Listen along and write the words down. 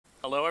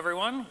Hello,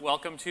 everyone.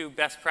 Welcome to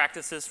Best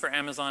Practices for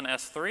Amazon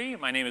S3.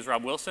 My name is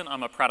Rob Wilson.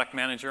 I'm a product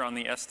manager on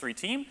the S3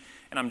 team,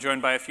 and I'm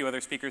joined by a few other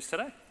speakers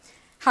today.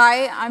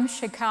 Hi, I'm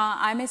Shikha.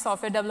 I'm a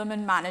software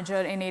development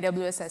manager in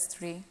AWS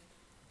S3.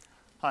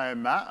 Hi,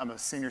 I'm Matt. I'm a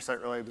senior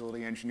site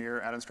reliability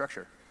engineer at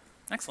Instructure.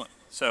 Excellent.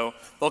 So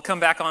we'll come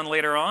back on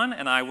later on,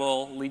 and I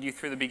will lead you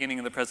through the beginning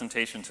of the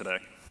presentation today.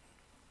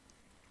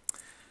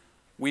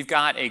 We've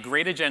got a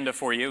great agenda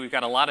for you. We've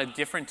got a lot of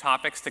different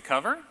topics to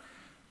cover.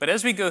 But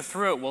as we go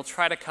through it, we'll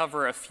try to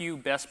cover a few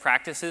best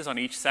practices on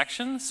each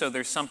section, so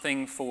there's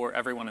something for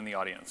everyone in the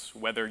audience,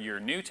 whether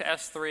you're new to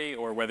S3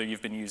 or whether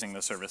you've been using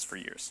the service for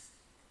years.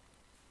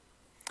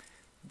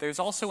 There's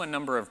also a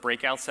number of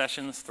breakout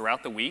sessions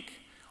throughout the week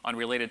on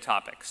related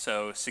topics.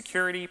 So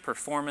security,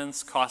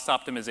 performance, cost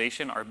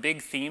optimization are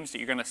big themes that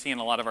you're going to see in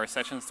a lot of our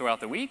sessions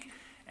throughout the week,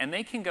 and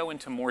they can go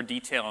into more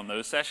detail in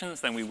those sessions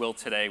than we will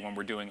today when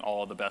we're doing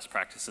all the best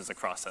practices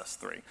across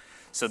S3.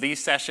 So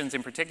these sessions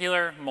in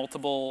particular,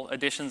 multiple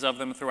editions of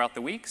them throughout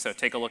the week, so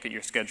take a look at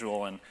your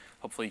schedule and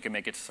hopefully you can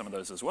make it to some of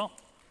those as well.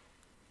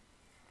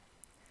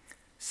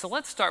 So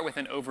let's start with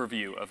an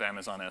overview of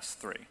Amazon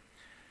S3.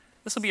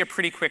 This will be a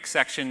pretty quick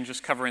section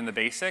just covering the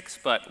basics,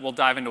 but we'll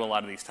dive into a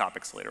lot of these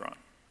topics later on.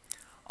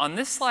 On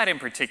this slide in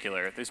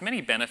particular, there's many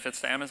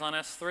benefits to Amazon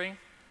S3.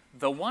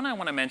 The one I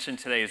want to mention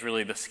today is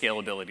really the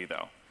scalability,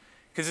 though.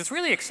 Because it's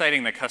really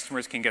exciting that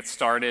customers can get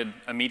started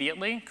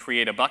immediately,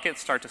 create a bucket,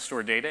 start to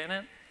store data in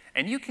it,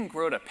 and you can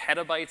grow to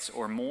petabytes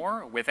or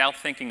more without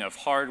thinking of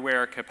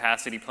hardware,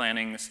 capacity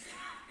plannings.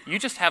 You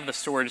just have the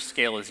storage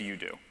scale as you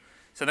do.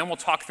 So then we'll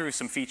talk through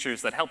some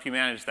features that help you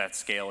manage that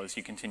scale as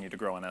you continue to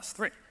grow on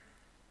S3.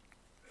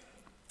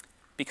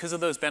 Because of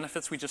those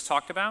benefits we just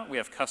talked about, we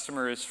have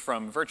customers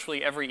from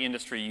virtually every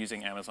industry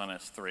using Amazon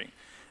S3.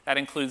 That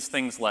includes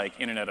things like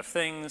Internet of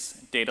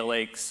Things, data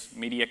lakes,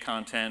 media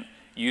content,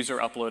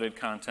 user-uploaded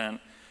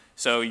content.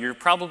 So you're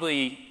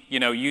probably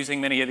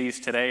using many of these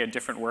today in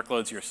different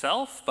workloads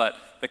yourself, but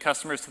the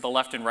customers to the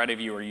left and right of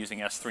you are using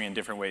S3 in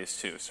different ways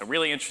too. So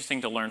really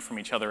interesting to learn from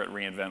each other at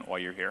reInvent while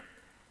you're here.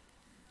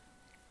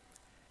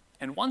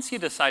 And once you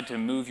decide to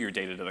move your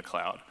data to the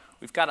cloud,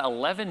 we've got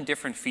 11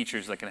 different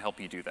features that can help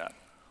you do that.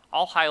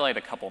 I'll highlight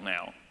a couple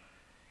now.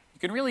 You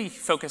can really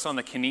focus on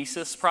the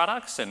Kinesis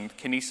products and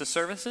Kinesis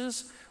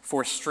services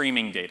for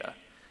streaming data.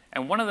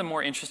 And one of the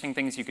more interesting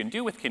things you can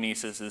do with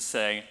Kinesis is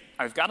say,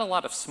 I've got a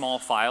lot of small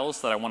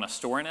files that I want to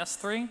store in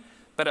S3,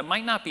 but it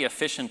might not be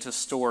efficient to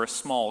store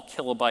small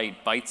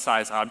kilobyte,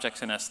 bite-size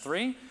objects in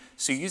S3.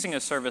 So using a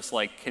service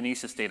like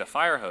Kinesis Data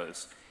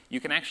Firehose, you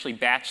can actually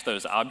batch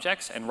those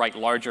objects and write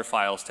larger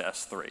files to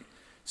S3.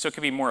 So it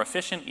can be more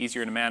efficient,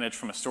 easier to manage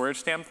from a storage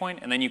standpoint,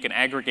 and then you can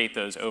aggregate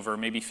those over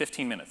maybe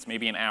 15 minutes,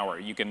 maybe an hour.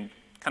 You can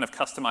kind of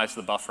customize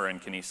the buffer in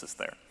Kinesis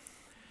there.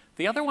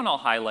 The other one I'll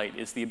highlight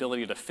is the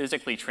ability to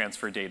physically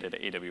transfer data to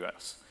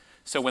AWS.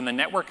 So when the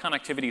network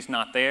connectivity is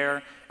not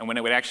there, and when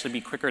it would actually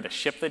be quicker to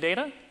ship the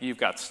data, you've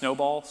got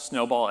Snowball,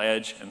 Snowball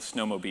Edge, and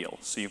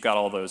Snowmobile. So you've got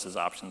all those as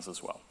options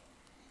as well.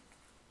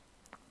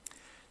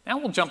 Now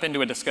we'll jump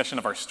into a discussion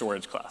of our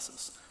storage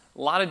classes.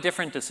 A lot of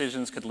different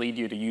decisions could lead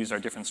you to use our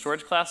different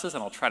storage classes,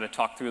 and I'll try to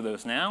talk through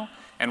those now,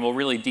 and we'll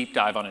really deep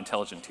dive on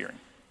intelligent tiering.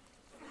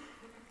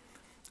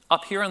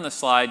 Up here on the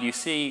slide, you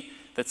see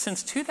that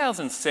since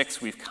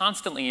 2006, we've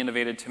constantly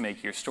innovated to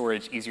make your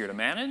storage easier to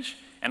manage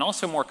and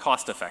also more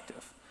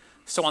cost-effective.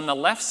 So on the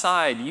left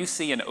side, you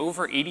see an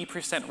over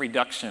 80%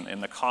 reduction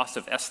in the cost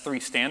of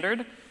S3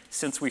 Standard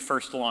since we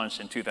first launched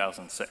in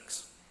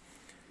 2006.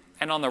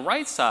 And on the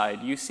right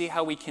side, you see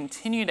how we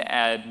continue to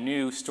add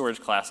new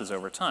storage classes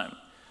over time,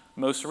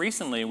 most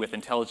recently with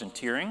Intelligent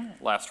Tiering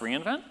last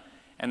reInvent,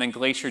 and then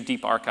Glacier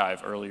Deep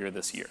Archive earlier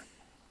this year.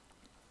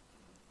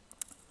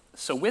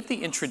 So with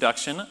the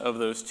introduction of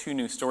those two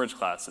new storage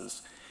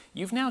classes,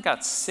 you've now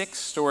got 6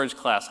 storage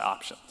class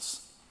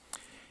options.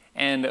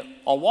 And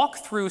I'll walk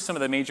through some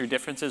of the major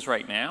differences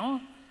right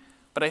now,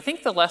 but I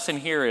think the lesson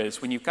here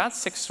is when you've got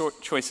 6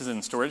 choices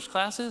in storage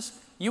classes,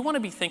 you want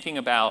to be thinking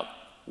about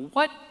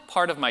what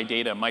part of my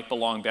data might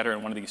belong better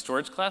in one of these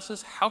storage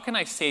classes? How can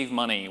I save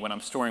money when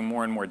I'm storing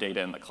more and more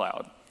data in the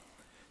cloud?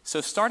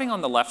 So starting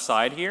on the left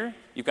side here,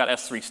 you've got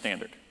S3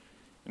 Standard.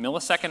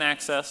 Millisecond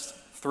access,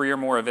 3 or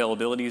more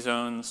availability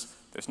zones.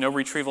 There's no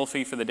retrieval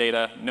fee for the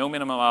data, no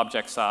minimum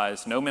object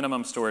size, no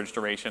minimum storage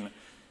duration.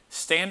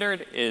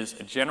 Standard is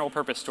a general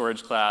purpose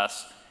storage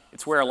class.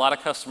 It's where a lot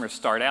of customers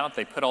start out.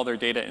 They put all their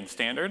data in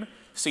Standard.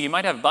 So you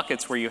might have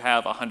buckets where you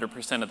have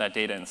 100% of that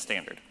data in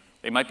Standard.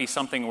 They might be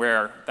something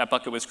where that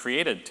bucket was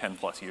created 10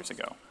 plus years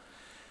ago.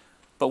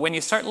 But when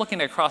you start looking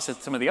across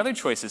at some of the other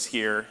choices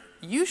here,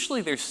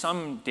 usually there's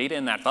some data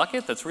in that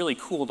bucket that's really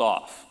cooled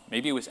off.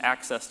 Maybe it was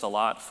accessed a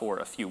lot for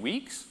a few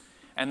weeks,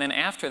 and then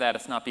after that,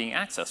 it's not being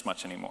accessed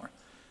much anymore.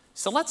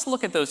 So let's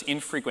look at those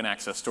infrequent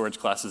access storage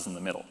classes in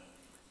the middle.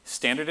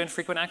 Standard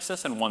infrequent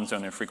access and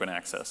one-zone infrequent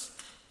access.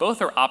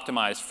 Both are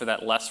optimized for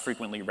that less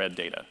frequently read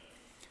data.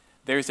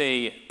 There's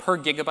a per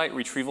gigabyte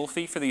retrieval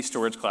fee for these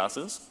storage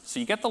classes, so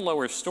you get the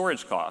lower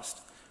storage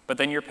cost, but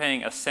then you're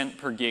paying a cent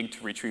per gig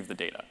to retrieve the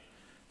data.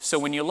 So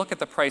when you look at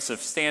the price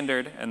of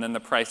standard and then the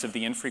price of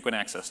the infrequent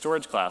access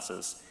storage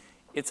classes,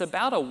 it's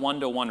about a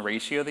 1-to-1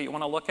 ratio that you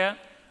want to look at,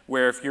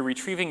 where if you're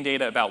retrieving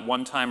data about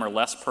 1 time or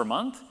less per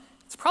month,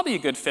 it's probably a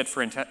good fit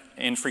for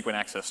infrequent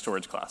access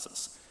storage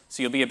classes.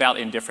 So you'll be about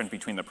indifferent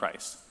between the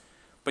price.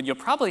 But you'll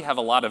probably have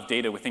a lot of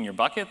data within your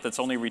bucket that's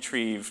only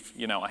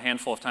retrieved, a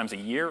handful of times a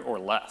year or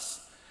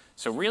less.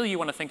 So really you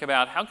want to think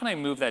about, how can I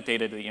move that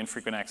data to the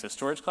infrequent access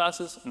storage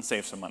classes and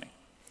save some money?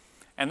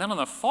 And then on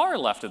the far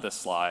left of this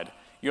slide,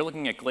 you're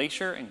looking at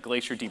Glacier and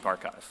Glacier Deep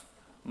Archive.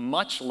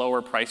 Much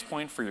lower price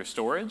point for your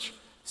storage,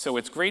 so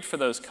it's great for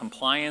those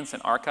compliance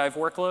and archive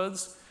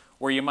workloads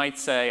where you might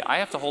say, I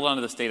have to hold on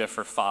to this data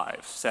for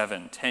 5,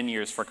 7, 10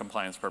 years for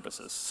compliance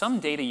purposes. Some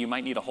data you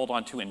might need to hold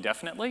on to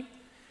indefinitely,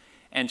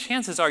 and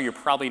chances are you're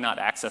probably not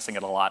accessing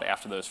it a lot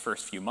after those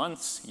first few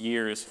months,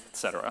 years,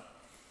 etc.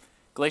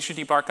 Glacier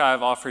Deep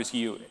Archive offers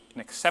you an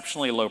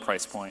exceptionally low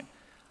price point,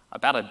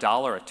 about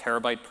 $1 a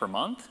terabyte per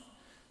month.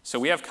 So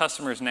we have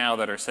customers now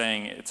that are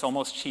saying it's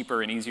almost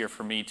cheaper and easier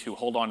for me to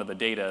hold on to the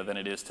data than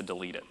it is to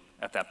delete it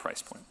at that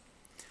price point.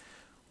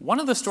 One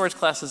of the storage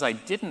classes I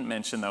didn't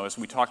mention, though, as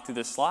we talked through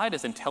this slide,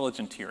 is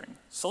intelligent tiering.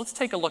 So let's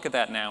take a look at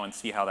that now and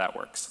see how that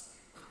works.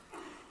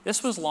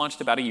 This was launched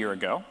about a year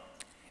ago,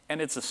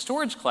 and it's a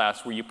storage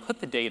class where you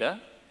put the data,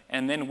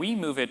 and then we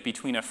move it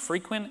between a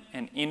frequent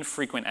and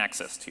infrequent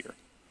access tier.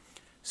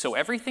 So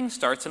everything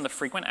starts in the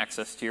frequent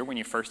access tier when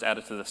you first add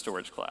it to the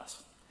storage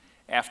class.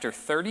 After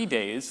 30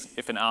 days,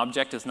 if an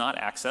object is not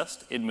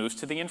accessed, it moves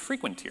to the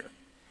infrequent tier.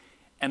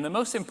 And the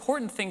most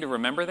important thing to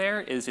remember there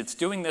is it's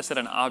doing this at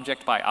an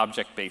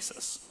object-by-object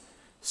basis.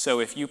 So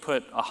if you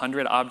put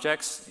 100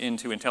 objects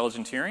into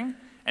intelligent tiering,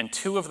 and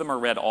 2 of them are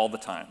read all the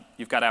time,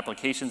 you've got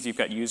applications, you've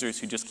got users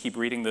who just keep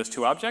reading those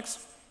 2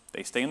 objects,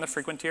 they stay in the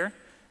frequent tier.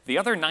 The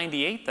other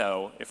 98,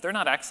 though, if they're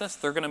not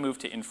accessed, they're going to move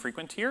to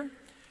infrequent tier.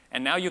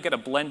 And now you'll get a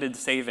blended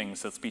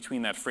savings that's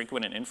between that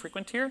frequent and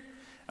infrequent tier,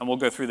 and we'll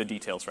go through the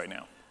details right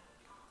now.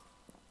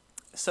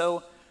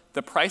 So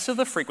the price of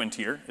the frequent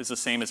tier is the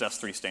same as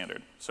S3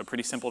 standard, so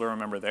pretty simple to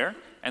remember there.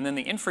 And then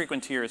the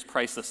infrequent tier is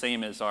priced the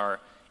same as our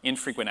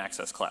infrequent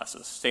access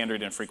classes,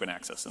 standard infrequent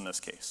access in this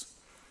case.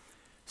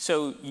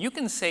 So you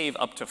can save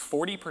up to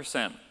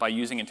 40% by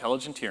using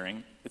intelligent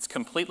tiering. It's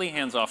completely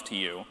hands-off to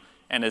you,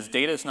 and as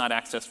data is not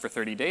accessed for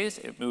 30 days,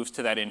 it moves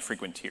to that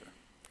infrequent tier.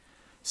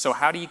 So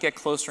how do you get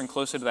closer and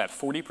closer to that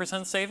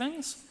 40%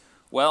 savings?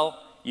 Well,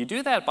 you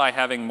do that by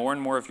having more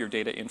and more of your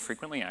data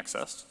infrequently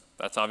accessed.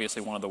 That's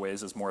obviously one of the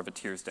ways, is more of a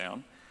tiers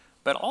down.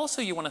 But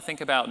also you want to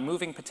think about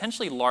moving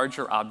potentially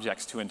larger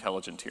objects to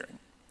intelligent tiering.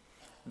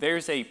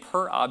 There's a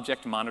per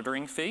object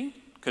monitoring fee,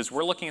 because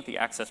we're looking at the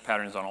access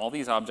patterns on all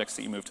these objects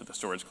that you move to the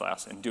storage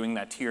class and doing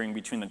that tiering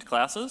between the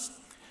classes.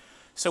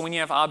 So when you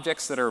have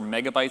objects that are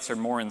megabytes or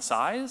more in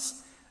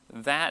size,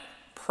 that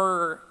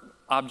per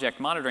object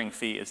monitoring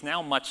fee is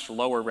now much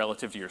lower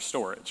relative to your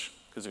storage,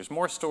 because there's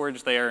more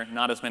storage there,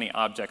 not as many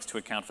objects to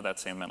account for that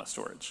same amount of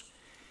storage.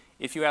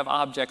 If you have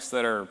objects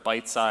that are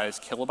byte size,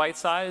 kilobyte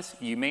size,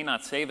 you may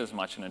not save as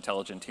much in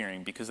intelligent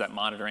tiering because that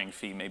monitoring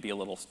fee may be a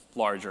little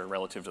larger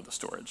relative to the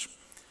storage.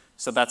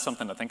 So that's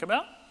something to think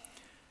about.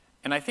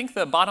 And I think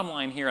the bottom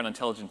line here on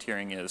intelligent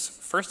tiering is,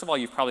 first of all,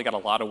 you've probably got a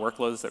lot of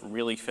workloads that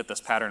really fit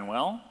this pattern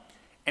well.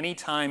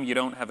 Anytime you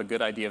don't have a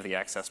good idea of the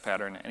access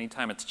pattern,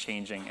 anytime it's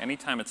changing,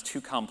 anytime it's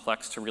too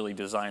complex to really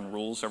design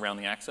rules around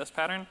the access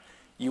pattern,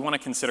 you want to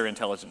consider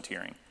intelligent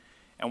tiering.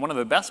 And one of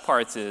the best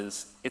parts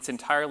is it's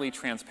entirely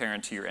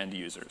transparent to your end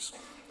users.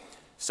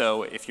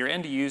 So if your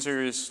end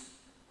users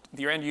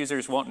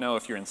won't know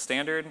if you're in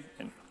standard,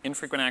 in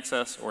infrequent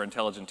access, or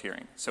intelligent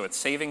tiering. So it's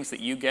savings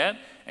that you get,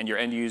 and your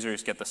end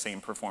users get the same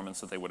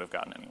performance that they would have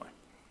gotten anyway.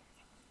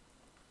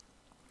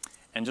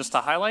 And just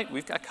to highlight,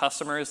 we've got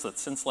customers that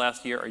since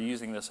last year are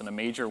using this in a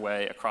major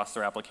way across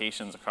their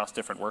applications, across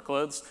different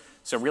workloads.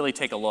 So really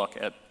take a look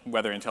at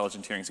whether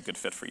intelligent tiering is a good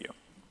fit for you.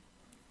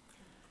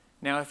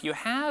 Now, if you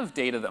have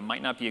data that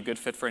might not be a good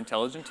fit for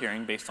intelligent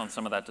tiering based on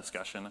some of that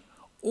discussion,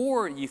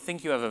 or you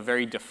think you have a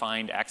very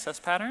defined access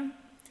pattern,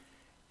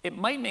 it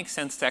might make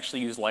sense to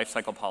actually use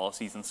lifecycle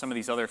policies and some of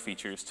these other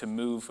features to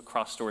move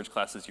across storage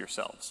classes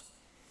yourselves.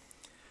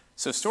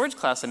 So storage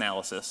class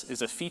analysis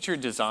is a feature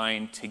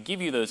designed to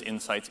give you those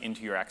insights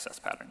into your access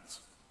patterns.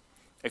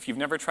 If you've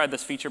never tried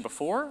this feature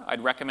before,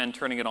 I'd recommend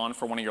turning it on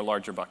for one of your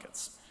larger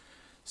buckets.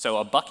 So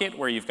a bucket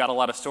where you've got a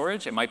lot of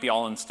storage, it might be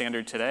all in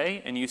standard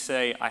today, and you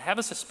say, I have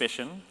a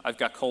suspicion, I've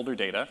got colder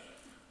data,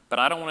 but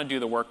I don't want to do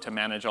the work to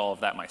manage all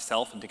of that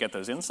myself and to get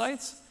those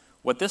insights.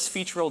 What this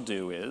feature will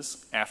do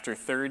is, after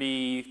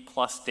 30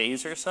 plus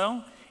days or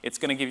so, it's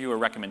going to give you a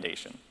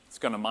recommendation. It's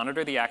going to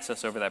monitor the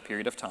access over that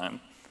period of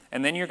time,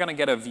 and then you're going to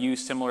get a view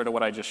similar to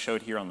what I just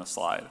showed here on the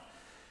slide.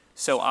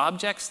 So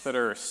objects that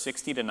are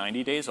 60 to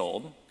 90 days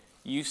old,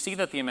 you see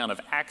that the amount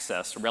of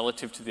access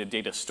relative to the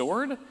data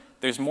stored,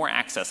 there's more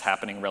access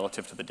happening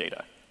relative to the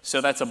data. So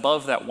that's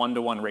above that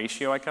 1-to-1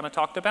 ratio I kind of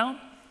talked about.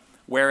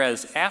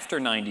 Whereas after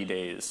 90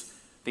 days,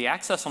 the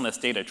access on this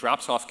data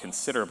drops off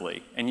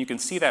considerably, and you can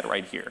see that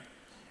right here.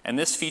 And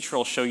this feature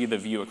will show you the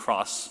view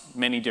across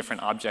many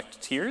different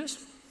object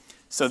tiers.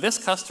 So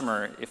this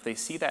customer, if they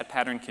see that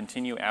pattern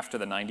continue after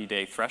the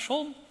 90-day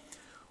threshold,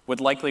 would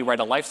likely write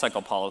a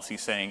lifecycle policy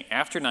saying,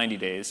 after 90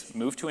 days,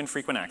 move to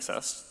infrequent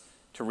access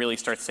to really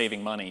start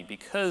saving money,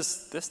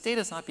 because this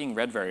data is not being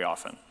read very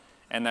often,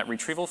 and that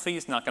retrieval fee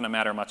is not going to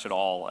matter much at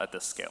all at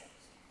this scale.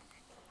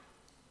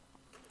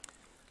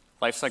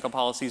 Lifecycle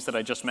policies that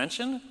I just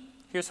mentioned,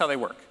 here's how they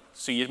work.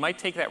 So you might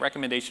take that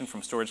recommendation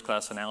from storage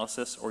class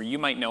analysis, or you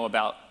might know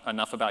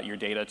enough about your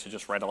data to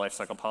just write a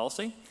lifecycle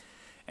policy.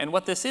 And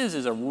what this is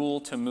a rule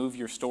to move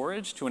your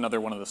storage to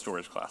another one of the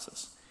storage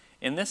classes.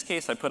 In this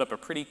case, I put up a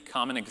pretty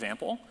common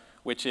example,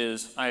 which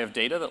is I have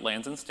data that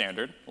lands in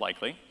standard,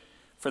 likely.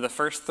 For the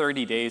first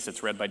 30 days,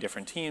 it's read by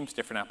different teams,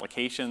 different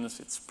applications.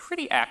 It's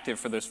pretty active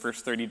for those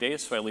first 30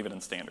 days, so I leave it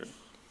in standard.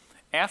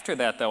 After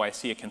that, though, I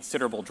see a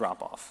considerable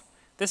drop-off.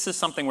 This is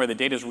something where the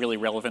data is really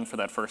relevant for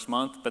that first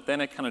month, but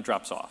then it kind of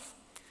drops off.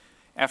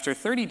 After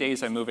 30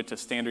 days, I move it to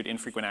standard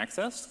infrequent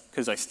access,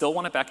 because I still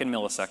want it back in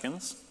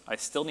milliseconds. I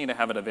still need to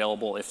have it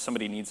available if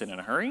somebody needs it in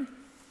a hurry.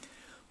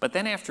 But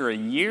then after a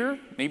year,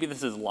 maybe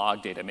this is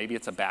log data, maybe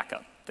it's a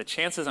backup. The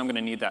chances I'm going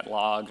to need that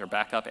log or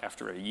backup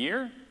after a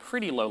year,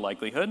 pretty low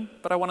likelihood,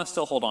 but I want to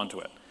still hold on to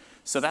it.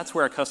 So that's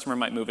where a customer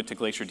might move it to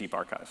Glacier Deep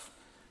Archive.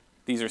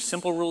 These are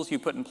simple rules you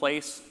put in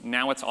place.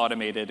 Now it's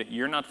automated.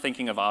 You're not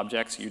thinking of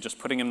objects. You're just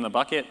putting them in the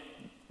bucket,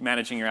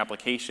 managing your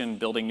application,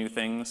 building new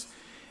things.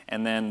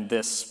 And then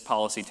this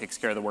policy takes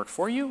care of the work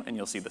for you, and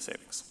you'll see the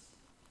savings.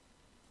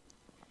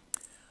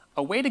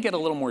 A way to get a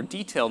little more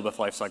detailed with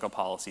lifecycle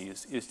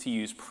policies is to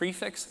use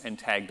prefix and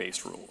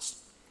tag-based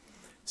rules.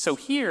 So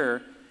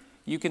here,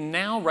 you can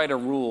now write a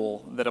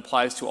rule that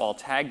applies to all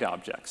tagged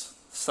objects,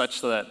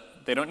 such that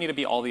they don't need to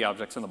be all the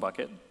objects in the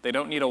bucket. They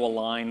don't need to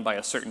align by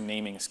a certain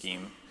naming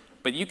scheme.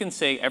 But you can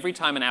say every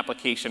time an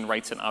application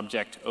writes an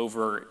object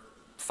over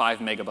 5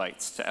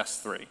 megabytes to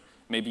S3,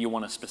 maybe you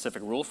want a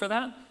specific rule for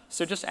that,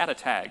 so just add a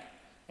tag.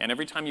 And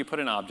every time you put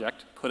an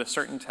object, put a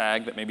certain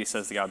tag that maybe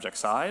says the object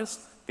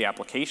size, the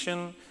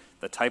application,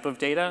 the type of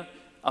data,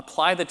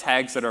 apply the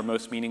tags that are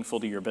most meaningful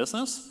to your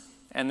business,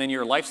 and then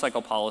your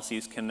lifecycle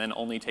policies can then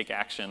only take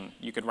action.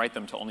 You could write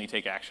them to only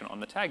take action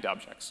on the tagged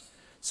objects.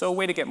 So a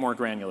way to get more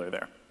granular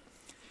there.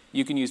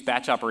 You can use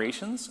batch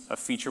operations, a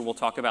feature we'll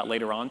talk about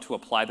later on, to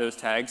apply those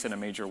tags in a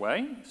major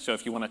way. So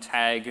if you want to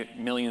tag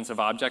millions of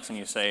objects and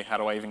you say, how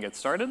do I even get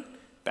started?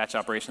 Batch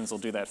operations will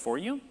do that for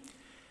you.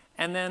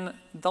 And then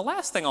the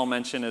last thing I'll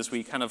mention as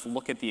we kind of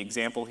look at the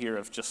example here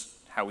of just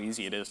how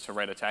easy it is to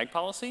write a tag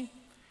policy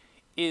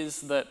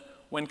is that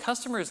when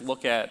customers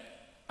look at,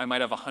 I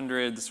might have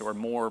hundreds or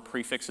more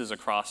prefixes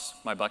across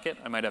my bucket,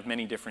 I might have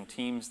many different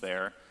teams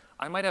there,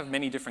 I might have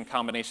many different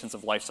combinations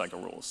of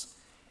lifecycle rules.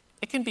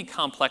 It can be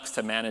complex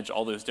to manage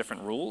all those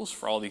different rules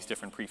for all these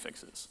different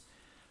prefixes.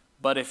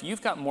 But if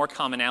you've got more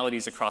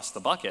commonalities across the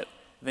bucket,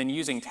 then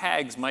using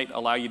tags might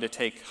allow you to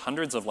take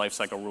hundreds of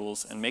lifecycle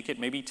rules and make it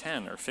maybe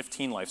 10 or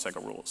 15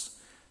 lifecycle rules.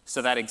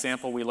 So that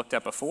example we looked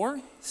at before,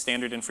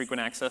 standard infrequent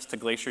access to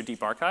Glacier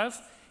Deep Archive,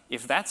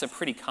 if that's a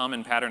pretty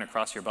common pattern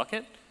across your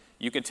bucket,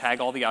 you could tag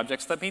all the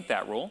objects that meet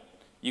that rule.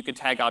 You could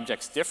tag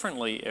objects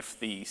differently if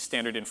the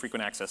standard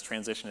infrequent access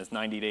transition is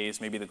 90 days,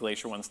 maybe the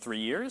Glacier one's 3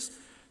 years.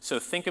 So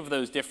think of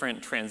those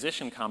different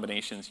transition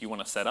combinations you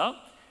want to set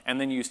up, and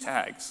then use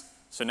tags.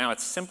 So now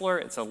it's simpler,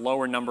 it's a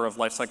lower number of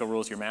lifecycle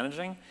rules you're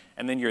managing,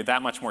 and then you're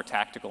that much more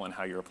tactical in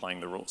how you're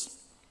applying the rules.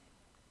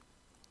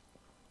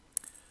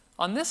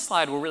 On this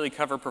slide, we'll really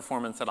cover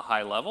performance at a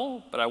high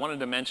level, but I wanted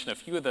to mention a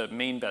few of the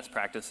main best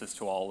practices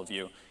to all of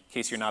you in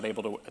case you're not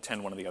able to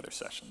attend one of the other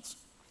sessions.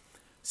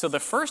 So the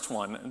first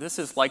one, this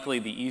is likely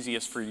the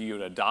easiest for you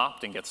to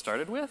adopt and get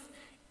started with,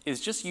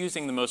 is just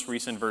using the most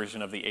recent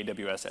version of the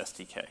AWS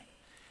SDK.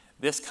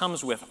 This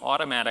comes with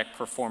automatic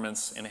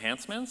performance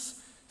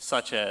enhancements,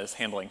 such as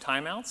handling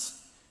timeouts,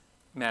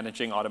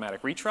 managing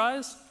automatic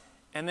retries,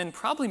 and then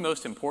probably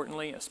most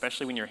importantly,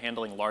 especially when you're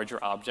handling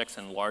larger objects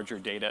and larger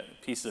data,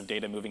 pieces of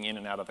data moving in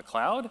and out of the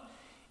cloud,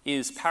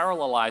 is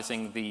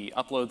parallelizing the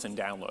uploads and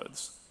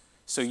downloads.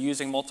 So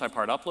using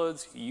multi-part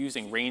uploads,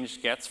 using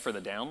ranged gets for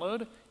the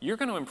download, you're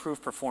going to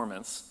improve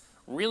performance,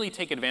 really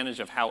take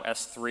advantage of how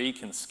S3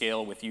 can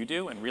scale with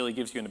UDO and really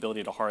gives you an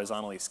ability to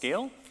horizontally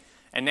scale.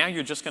 And now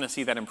you're just going to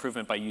see that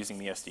improvement by using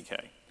the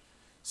SDK.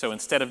 So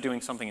instead of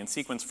doing something in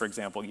sequence, for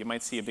example, you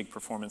might see a big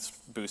performance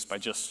boost by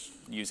just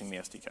using the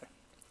SDK.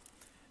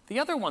 The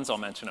other ones I'll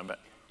mention about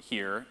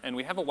here, and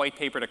we have a white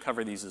paper to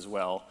cover these as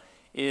well,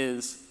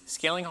 is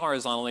scaling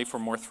horizontally for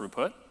more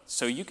throughput.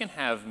 So you can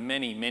have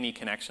many, many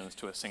connections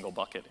to a single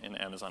bucket in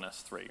Amazon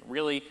S3.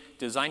 Really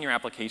design your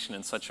application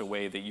in such a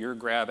way that you're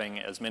grabbing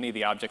as many of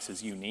the objects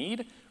as you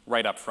need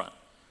right up front.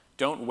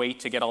 Don't wait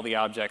to get all the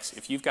objects.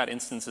 If you've got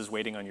instances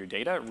waiting on your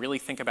data, really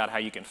think about how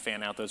you can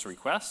fan out those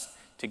requests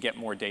to get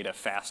more data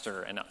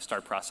faster and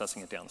start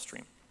processing it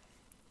downstream.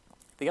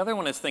 The other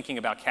one is thinking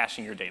about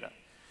caching your data.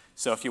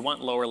 So if you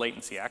want lower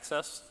latency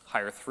access,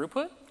 higher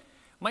throughput, it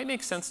might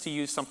make sense to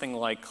use something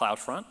like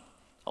CloudFront,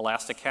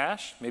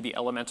 ElastiCache, maybe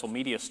Elemental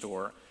Media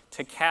Store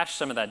to cache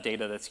some of that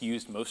data that's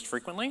used most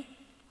frequently.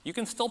 You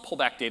can still pull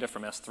back data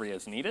from S3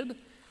 as needed,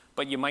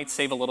 but you might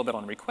save a little bit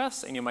on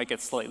requests, and you might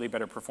get slightly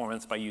better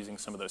performance by using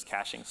some of those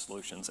caching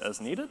solutions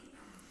as needed.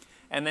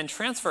 And then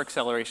transfer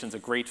acceleration is a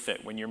great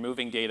fit when you're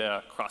moving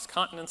data across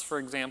continents, for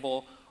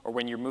example, or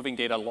when you're moving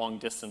data long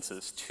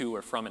distances to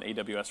or from an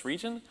AWS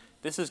region.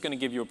 This is going to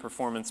give you a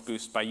performance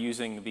boost by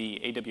using the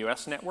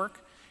AWS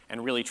network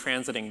and really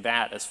transiting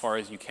that as far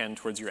as you can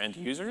towards your end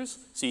users.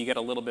 So you get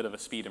a little bit of a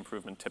speed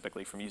improvement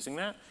typically from using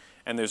that.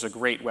 And there's a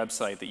great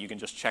website that you can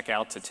just check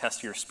out to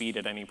test your speed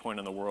at any point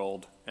in the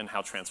world and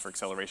how transfer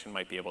acceleration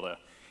might be able to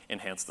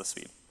enhance the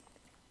speed.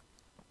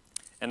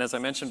 And as I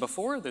mentioned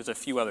before, there's a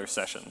few other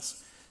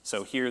sessions.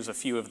 So here's a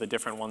few of the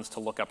different ones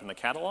to look up in the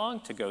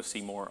catalog to go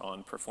see more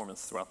on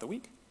performance throughout the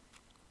week.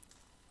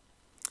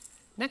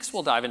 Next,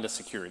 we'll dive into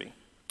security.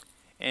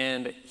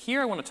 And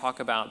here I want to talk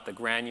about the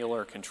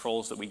granular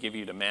controls that we give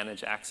you to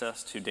manage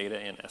access to data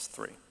in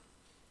S3.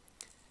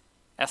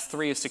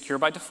 S3 is secure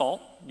by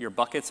default. Your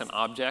buckets and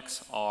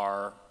objects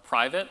are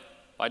private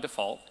by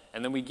default.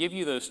 And then we give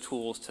you those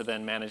tools to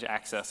then manage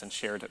access and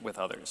share it with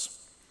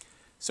others.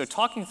 So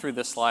talking through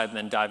this slide and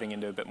then diving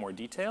into a bit more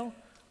detail,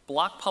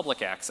 block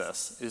public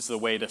access is the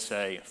way to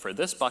say, for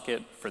this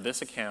bucket, for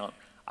this account,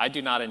 I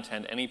do not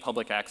intend any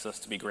public access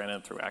to be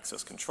granted through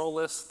access control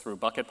lists, through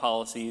bucket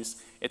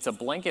policies. It's a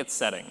blanket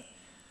setting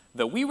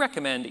that we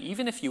recommend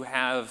even if you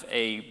have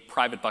a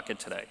private bucket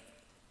today.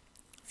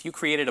 If you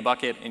created a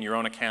bucket in your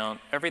own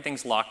account,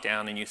 everything's locked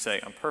down, and you say,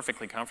 I'm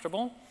perfectly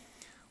comfortable,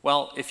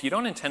 well, if you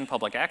don't intend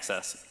public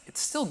access, it's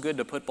still good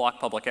to put block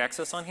public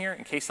access on here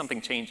in case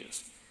something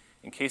changes.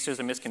 In case there's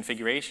a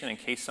misconfiguration, in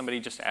case somebody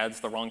just adds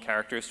the wrong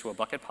characters to a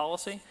bucket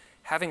policy,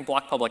 having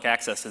block public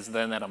access is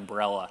then that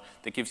umbrella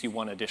that gives you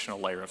one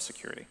additional layer of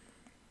security.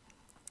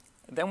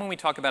 Then when we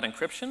talk about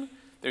encryption,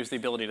 there's the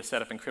ability to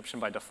set up encryption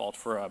by default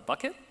for a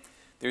bucket.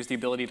 There's the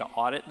ability to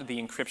audit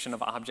the encryption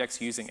of objects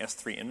using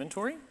S3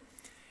 inventory.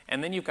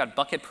 And then you've got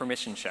bucket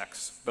permission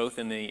checks, both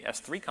in the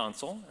S3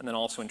 console and then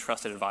also in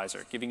Trusted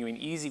Advisor, giving you an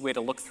easy way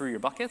to look through your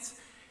buckets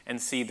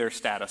and see their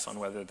status on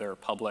whether they're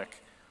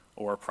public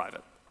or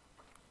private.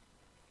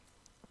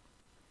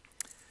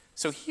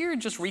 So here,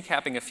 just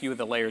recapping a few of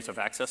the layers of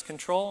access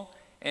control,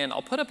 and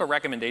I'll put up a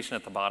recommendation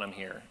at the bottom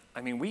here.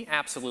 I mean, we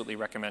absolutely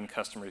recommend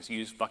customers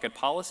use bucket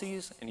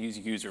policies and use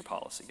user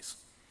policies.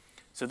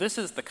 So this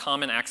is the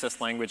common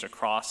access language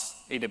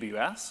across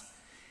AWS,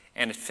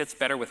 and it fits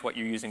better with what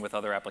you're using with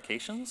other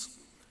applications.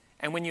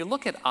 And when you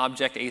look at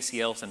object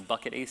ACLs and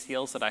bucket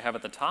ACLs that I have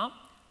at the top,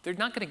 they're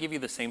not going to give you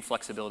the same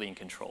flexibility and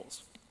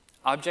controls.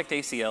 Object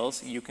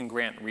ACLs, you can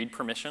grant read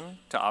permission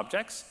to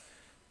objects,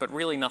 but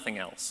really nothing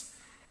else.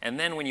 And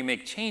then when you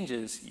make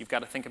changes, you've got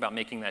to think about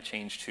making that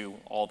change to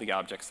all the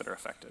objects that are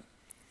affected.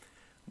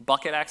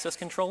 Bucket access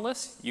control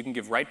lists, you can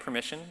give write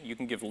permission, you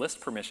can give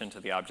list permission to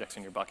the objects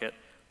in your bucket,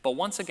 but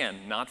once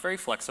again, not very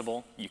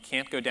flexible. You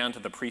can't go down to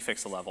the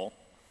prefix level,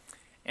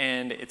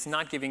 and it's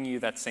not giving you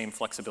that same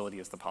flexibility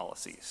as the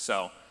policy.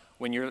 So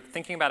when you're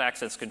thinking about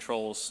access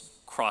controls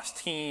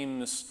cross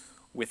teams,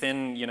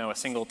 within a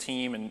single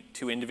team and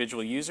to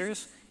individual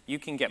users, you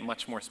can get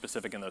much more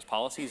specific in those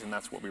policies, and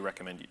that's what we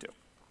recommend you do.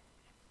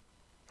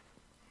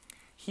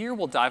 Here,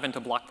 we'll dive into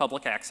block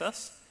public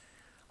access.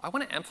 I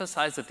want to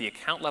emphasize that the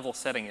account level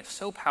setting is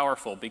so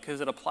powerful because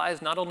it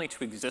applies not only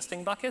to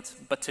existing buckets,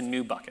 but to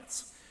new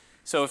buckets.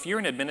 So if you're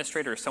an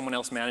administrator or someone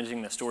else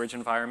managing the storage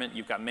environment,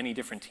 you've got many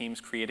different teams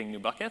creating new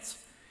buckets.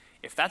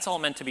 If that's all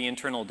meant to be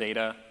internal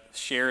data,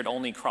 shared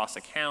only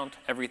cross-account,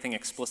 everything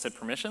explicit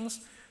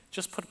permissions,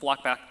 just put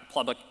block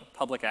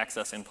public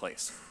access in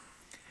place.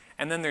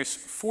 And then there's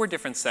 4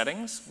 different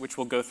settings, which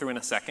we'll go through in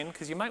a second,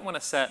 because you might want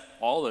to set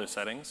all those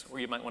settings, or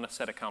you might want to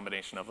set a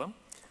combination of them.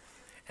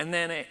 And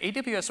then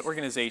AWS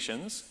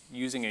organizations,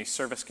 using a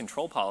service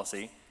control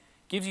policy,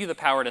 gives you the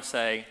power to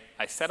say,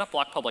 I set up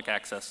block public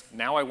access,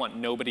 now I want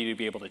nobody to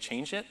be able to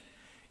change it.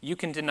 You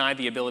can deny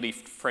the ability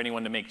for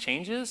anyone to make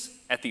changes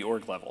at the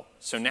org level.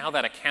 So now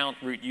that account,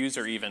 root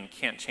user even,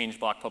 can't change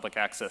block public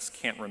access,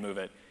 can't remove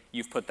it.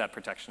 You've put that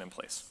protection in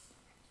place.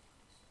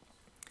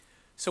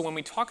 So when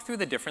we talk through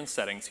the different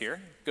settings here,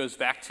 it goes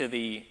back to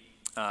the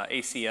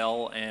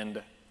ACL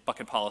and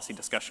bucket policy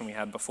discussion we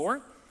had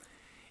before.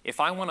 If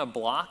I want to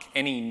block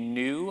any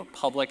new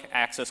public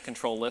access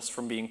control lists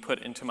from being put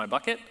into my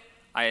bucket,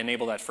 I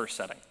enable that first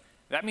setting.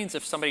 That means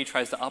if somebody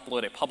tries to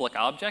upload a public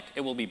object,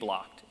 it will be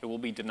blocked. It will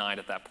be denied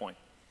at that point.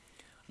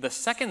 The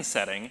second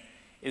setting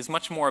is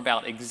much more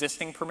about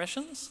existing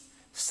permissions,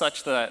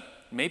 such that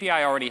maybe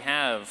I already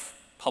have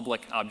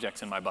public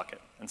objects in my bucket,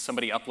 and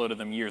somebody uploaded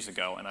them years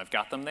ago, and I've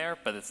got them there,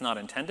 but it's not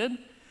intended.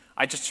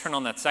 I just turn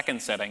on that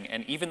second setting,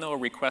 and even though a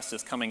request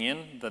is coming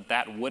in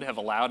that would have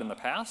allowed in the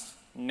past,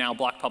 now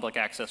block public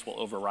access will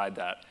override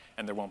that,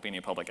 and there won't be any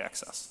public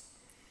access.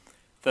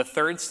 The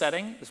third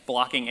setting is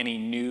blocking any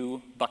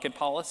new bucket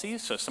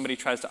policies. So if somebody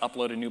tries to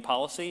upload a new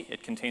policy,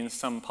 it contains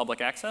some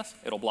public access.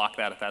 It'll block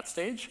that at that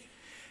stage.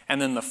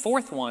 And then the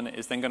fourth one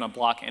is then going to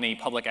block any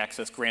public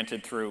access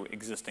granted through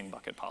existing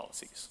bucket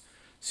policies.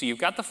 So you've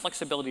got the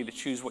flexibility to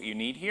choose what you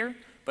need here,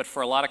 but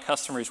for a lot of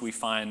customers, we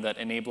find that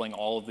enabling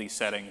all of these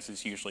settings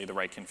is usually the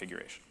right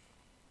configuration.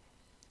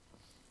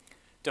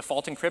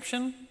 Default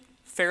encryption,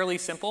 Fairly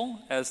simple,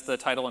 as the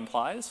title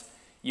implies.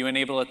 You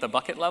enable at the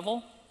bucket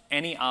level.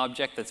 Any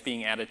object that's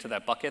being added to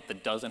that bucket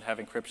that doesn't have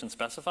encryption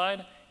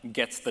specified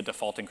gets the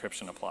default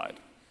encryption applied.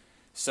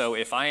 So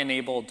if I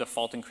enable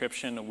default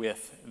encryption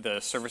with the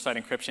server-side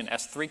encryption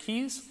S3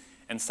 keys,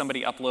 and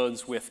somebody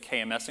uploads with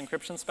KMS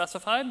encryption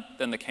specified,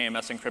 then the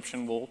KMS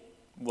encryption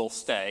will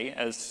stay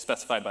as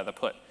specified by the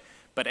put.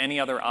 But any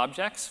other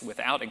objects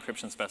without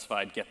encryption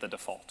specified get the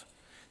default.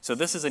 So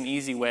this is an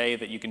easy way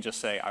that you can just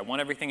say, I want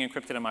everything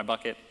encrypted in my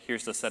bucket.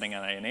 Here's the setting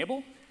that I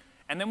enable.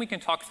 And then we can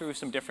talk through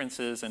some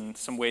differences and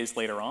some ways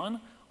later on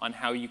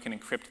how you can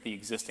encrypt the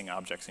existing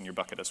objects in your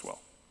bucket as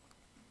well.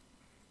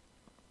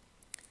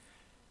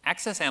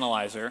 Access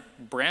Analyzer,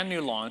 brand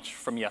new launch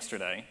from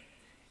yesterday,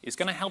 is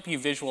going to help you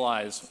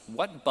visualize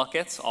what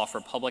buckets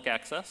offer public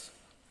access,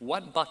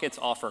 what buckets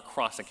offer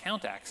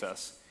cross-account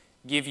access,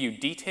 give you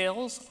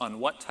details on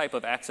what type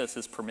of access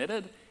is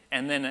permitted,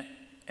 and then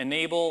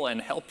enable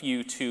and help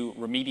you to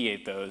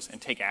remediate those and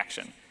take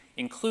action,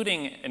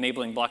 including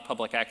enabling block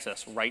public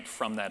access right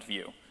from that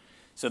view.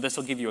 So this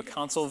will give you a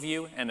console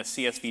view and a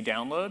CSV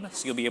download,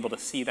 so you'll be able to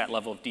see that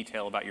level of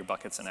detail about your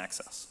buckets and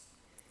access.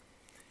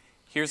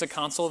 Here's a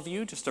console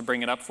view just to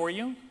bring it up for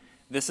you.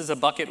 This is a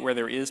bucket where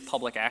there is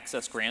public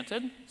access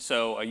granted,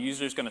 so a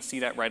user is going to see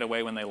that right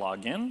away when they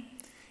log in.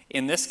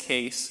 In this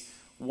case,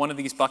 one of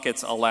these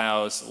buckets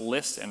allows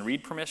list and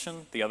read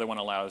permission. The other one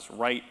allows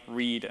write,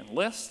 read, and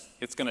list.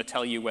 It's going to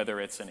tell you whether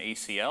it's an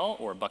ACL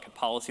or a bucket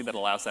policy that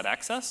allows that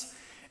access.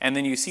 And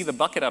then you see the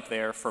bucket up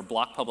there for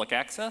block public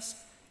access.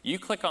 You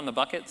click on the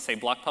bucket, say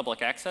block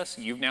public access,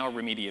 you've now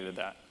remediated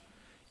that.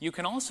 You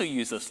can also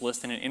use this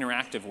list in an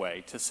interactive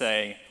way to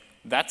say,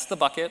 that's the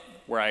bucket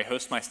where I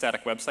host my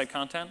static website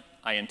content.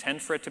 I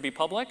intend for it to be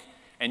public,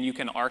 and you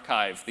can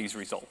archive these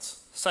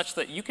results such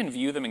that you can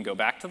view them and go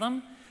back to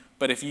them.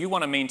 But if you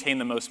want to maintain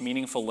the most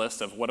meaningful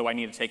list of what do I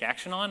need to take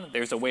action on,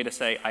 there's a way to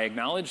say, I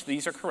acknowledge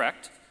these are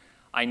correct.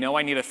 I know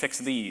I need to fix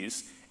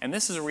these. And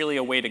this is really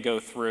a way to go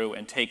through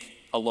and take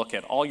a look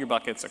at all your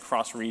buckets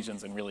across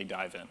regions and really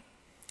dive in.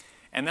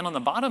 And then on the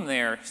bottom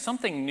there,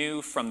 something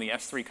new from the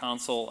S3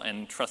 console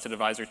and Trusted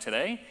Advisor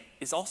today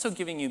is also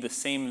giving you the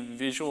same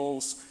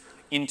visuals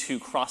into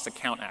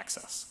cross-account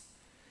access.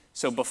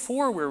 So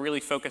before, we're really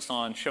focused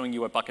on showing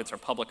you what buckets are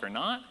public or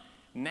not.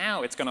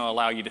 Now it's going to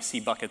allow you to see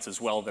buckets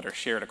as well that are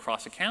shared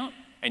across account,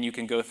 and you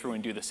can go through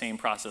and do the same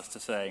process to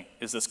say,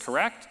 is this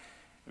correct?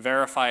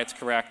 Verify it's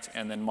correct,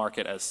 and then mark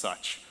it as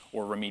such,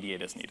 or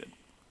remediate as needed.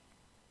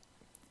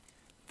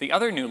 The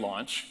other new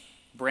launch,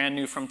 brand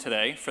new from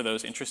today for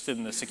those interested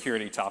in the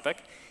security topic,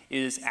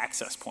 is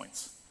access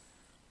points.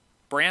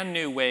 Brand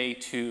new way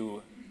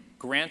to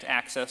grant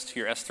access to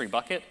your S3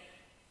 bucket.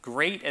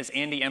 Great, as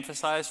Andy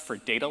emphasized, for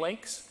data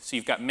lakes. So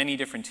you've got many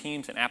different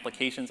teams and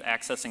applications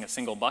accessing a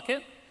single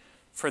bucket.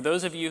 For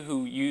those of you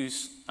who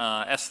use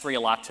S3 a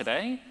lot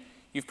today,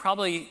 you've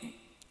probably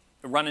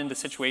run into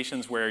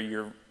situations where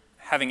you're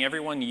having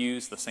everyone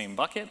use the same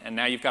bucket, and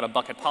now you've got a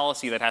bucket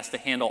policy that has to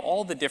handle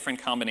all the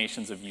different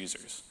combinations of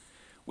users.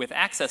 With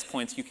access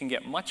points, you can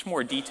get much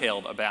more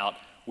detailed about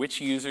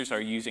which users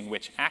are using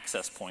which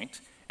access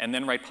point, and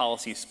then write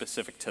policies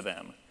specific to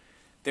them.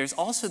 There's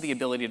also the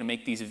ability to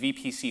make these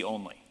VPC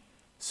only.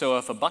 So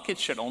if a bucket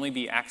should only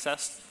be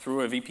accessed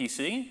through a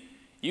VPC,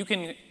 you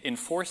can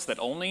enforce that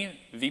only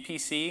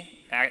VPC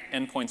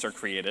endpoints are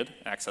created,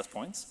 access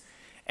points,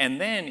 and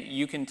then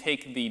you can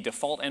take the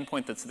default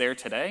endpoint that's there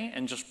today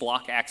and just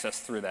block access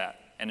through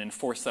that and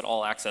enforce that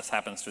all access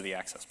happens through the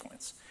access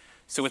points.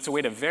 So it's a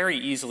way to very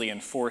easily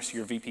enforce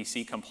your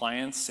VPC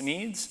compliance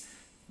needs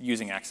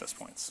using access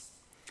points.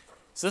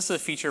 So this is a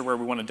feature where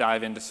we want to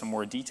dive into some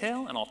more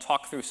detail, and I'll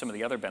talk through some of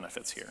the other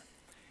benefits here.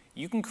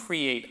 You can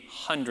create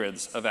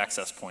hundreds of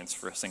access points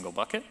for a single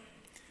bucket.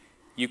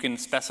 You can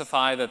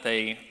specify that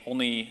they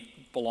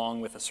only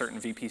belong with a certain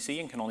VPC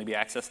and can only be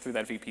accessed through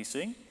that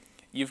VPC.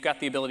 You've got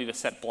the ability to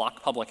set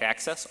block public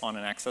access on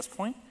an access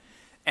point.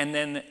 And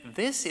then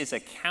this is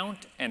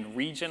account and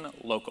region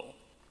local.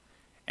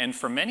 And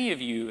for many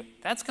of you,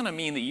 that's going to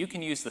mean that you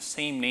can use the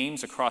same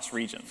names across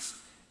regions.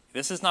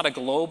 This is not a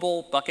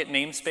global bucket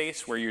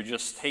namespace where you're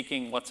just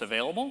taking what's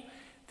available.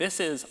 This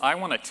is, I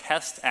want to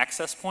test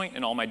access point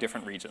in all my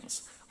different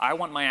regions. I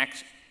want my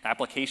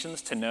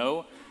applications to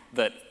know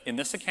that in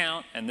this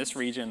account and this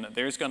region,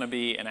 there's going to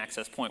be an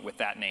access point with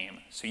that name.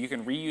 So you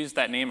can reuse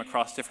that name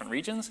across different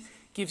regions.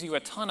 Gives you a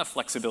ton of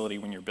flexibility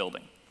when you're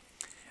building.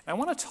 And I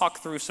want to talk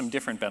through some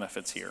different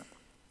benefits here.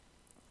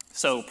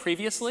 So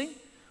previously,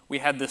 we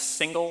had this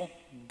single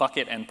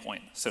bucket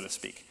endpoint, so to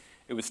speak.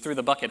 It was through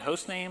the bucket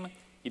host name.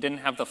 You didn't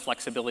have the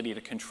flexibility to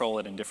control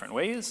it in different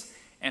ways,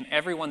 and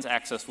everyone's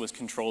access was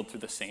controlled through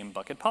the same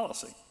bucket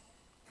policy.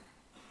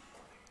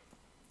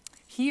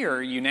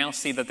 Here, you now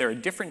see that there are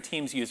different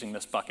teams using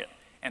this bucket,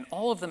 and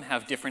all of them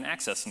have different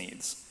access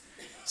needs.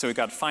 So we've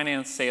got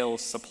finance,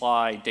 sales,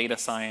 supply, data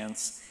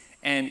science,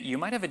 and you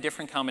might have a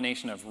different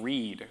combination of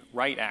read,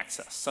 write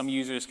access. Some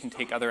users can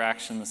take other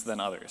actions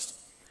than others.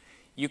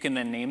 You can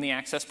then name the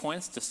access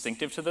points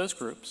distinctive to those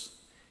groups,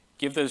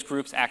 give those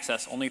groups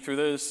access only through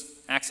those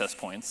access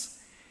points,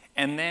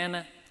 and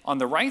then on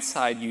the right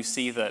side, you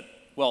see that,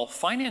 well,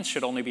 finance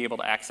should only be able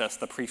to access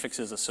the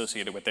prefixes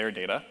associated with their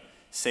data.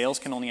 Sales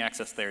can only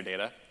access their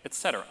data, et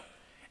cetera.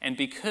 And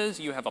because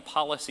you have a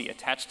policy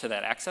attached to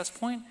that access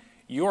point,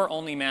 you're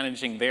only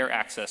managing their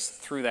access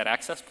through that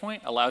access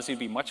point, allows you to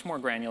be much more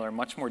granular,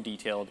 much more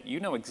detailed. You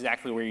know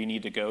exactly where you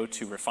need to go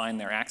to refine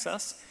their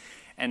access.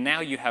 And now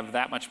you have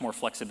that much more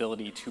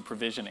flexibility to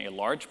provision a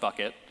large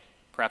bucket,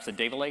 perhaps a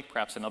data lake,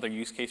 perhaps another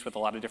use case with a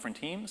lot of different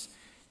teams.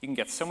 You can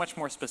get so much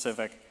more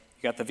specific.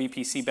 You got the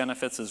VPC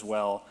benefits as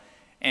well.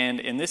 And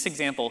in this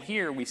example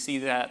here, we see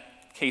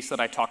that case that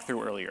I talked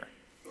through earlier.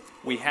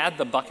 We had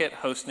the bucket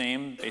host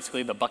name,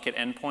 basically the bucket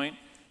endpoint,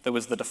 that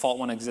was the default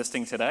one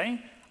existing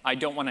today. I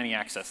don't want any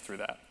access through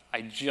that.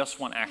 I just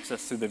want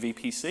access through the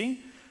VPC.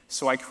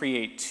 So I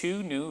create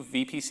 2 new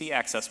VPC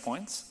access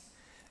points.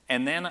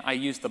 And then I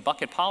use the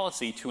bucket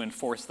policy to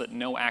enforce that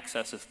no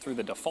access is through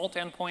the default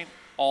endpoint.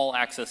 All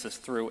access is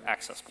through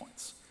access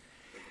points.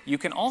 You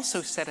can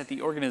also set at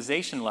the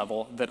organization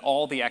level that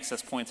all the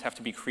access points have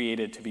to be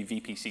created to be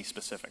VPC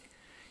specific.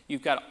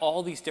 You've got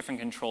all these different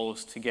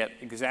controls to get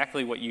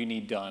exactly what you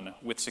need done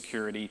with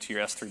security to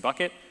your S3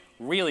 bucket.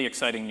 Really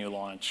exciting new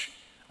launch.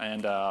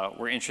 And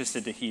we're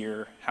interested to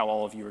hear how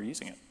all of you are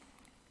using it.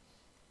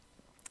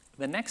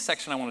 The next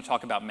section I want to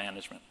talk about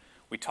management.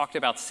 We talked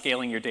about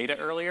scaling your data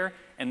earlier,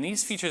 and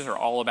these features are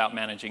all about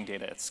managing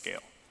data at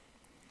scale.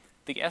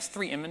 The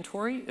S3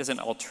 inventory is an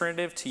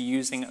alternative to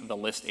using the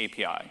list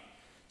API.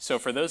 So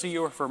for those of you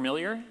who are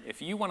familiar,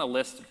 if you want to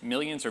list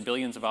millions or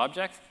billions of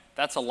objects,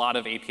 that's a lot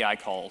of API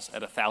calls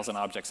at 1,000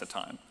 objects a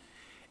time.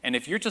 And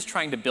if you're just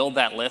trying to build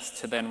that list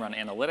to then run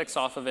analytics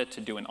off of it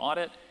to do an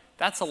audit,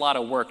 that's a lot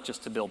of work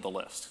just to build the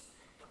list.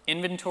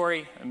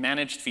 Inventory, a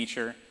managed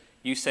feature,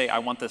 you say, I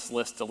want this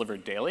list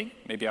delivered daily,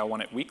 maybe I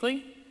want it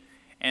weekly,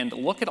 and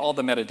look at all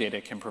the metadata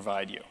it can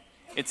provide you.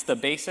 It's the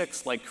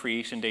basics like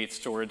creation date,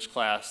 storage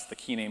class, the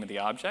key name of the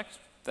object,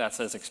 that's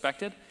as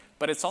expected,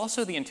 but it's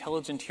also the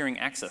intelligent tiering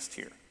access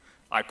tier.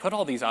 I put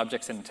all these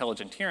objects in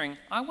intelligent tiering,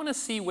 I want to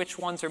see which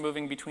ones are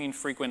moving between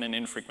frequent and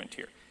infrequent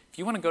tier. If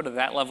you want to go to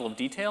that level of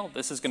detail,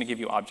 this is going to give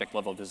you object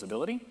level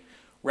visibility.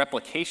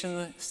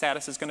 Replication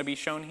status is going to be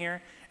shown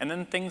here, and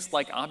then things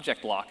like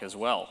object lock as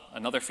well,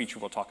 another feature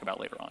we'll talk about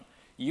later on.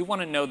 You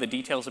want to know the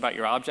details about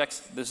your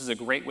objects, this is a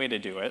great way to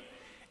do it.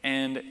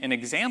 And an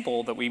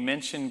example that we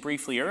mentioned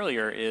briefly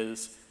earlier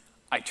is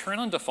I turn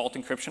on default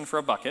encryption for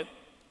a bucket.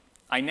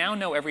 I now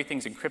know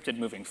everything's encrypted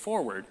moving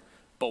forward,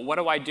 but what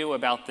do I do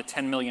about the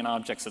 10 million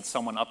objects that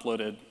someone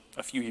uploaded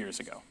a few years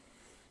ago?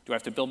 Do I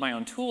have to build my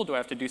own tool? Do I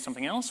have to do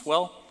something else?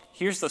 Well,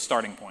 here's the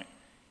starting point.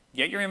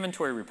 Get your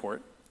inventory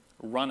report,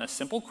 run a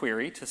simple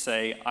query to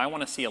say, I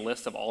want to see a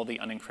list of all the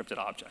unencrypted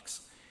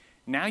objects.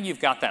 Now you've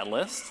got that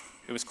list.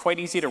 It was quite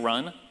easy to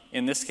run.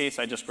 In this case,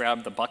 I just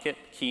grabbed the bucket,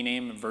 key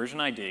name,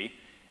 version ID,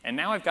 and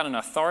now I've got an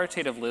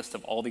authoritative list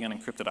of all the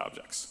unencrypted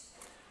objects.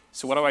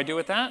 So what do I do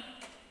with that?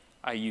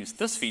 I use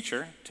this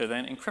feature to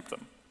then encrypt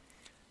them.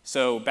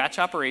 So batch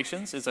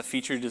operations is a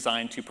feature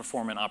designed to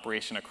perform an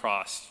operation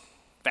across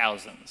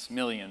thousands,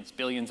 millions,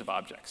 billions of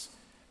objects.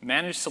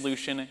 Managed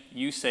solution,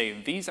 you say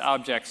these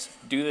objects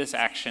do this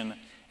action,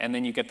 and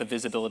then you get the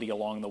visibility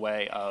along the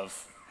way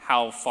of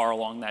how far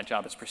along that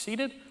job has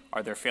proceeded,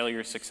 are there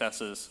failures,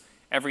 successes,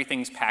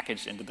 everything's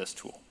packaged into this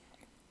tool.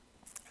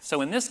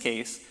 So in this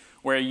case,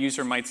 where a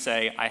user might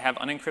say, I have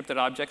unencrypted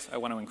objects, I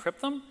want to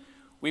encrypt them,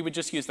 we would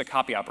just use the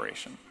copy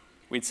operation.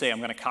 We'd say, I'm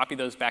going to copy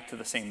those back to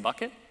the same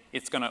bucket.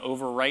 It's going to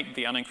overwrite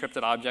the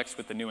unencrypted objects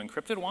with the new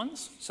encrypted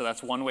ones. So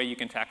that's one way you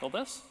can tackle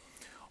this.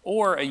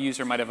 Or a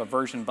user might have a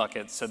version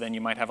bucket, so then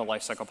you might have a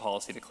lifecycle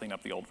policy to clean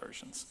up the old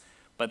versions.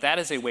 But that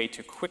is a way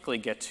to quickly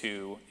get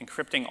to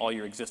encrypting all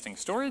your existing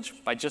storage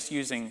by just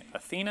using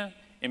Athena,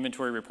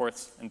 inventory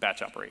reports, and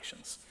batch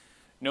operations.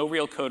 No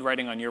real code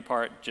writing on your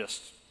part,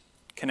 just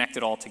connect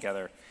it all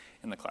together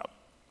in the cloud.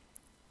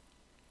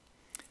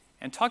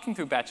 And talking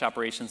through batch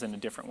operations in a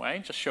different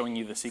way, just showing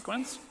you the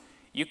sequence,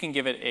 you can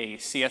give it a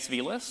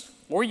CSV list,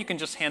 or you can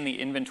just hand the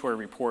inventory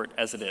report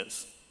as it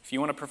is. If you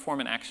want to perform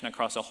an action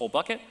across a whole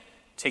bucket,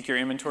 take your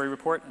inventory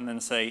report and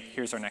then say,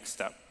 here's our next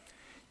step.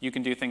 You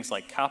can do things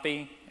like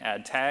copy,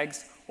 add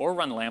tags, or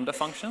run Lambda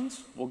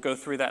functions. We'll go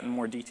through that in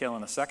more detail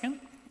in a second.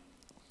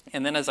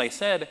 And then, as I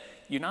said,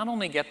 you not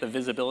only get the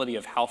visibility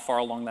of how far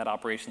along that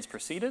operation's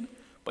proceeded,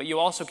 but you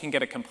also can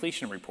get a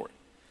completion report.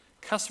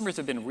 Customers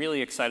have been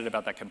really excited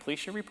about that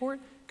completion report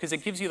because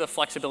it gives you the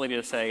flexibility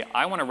to say,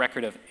 I want a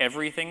record of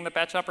everything that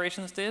batch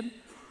operations did.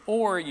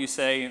 Or you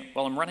say,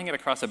 well, I'm running it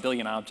across 1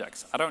 billion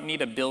objects. I don't need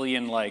 1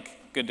 billion,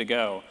 like, good to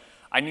go.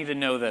 I need to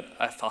know that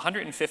if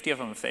 150 of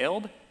them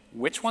failed,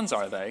 which ones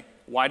are they?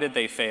 Why did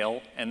they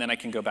fail? And then I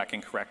can go back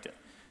and correct it.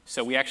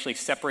 So we actually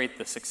separate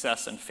the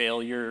success and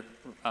failure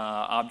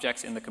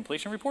objects in the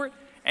completion report.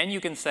 And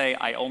you can say,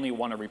 I only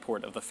want a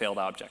report of the failed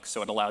objects.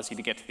 So it allows you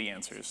to get to the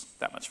answers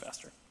that much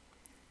faster.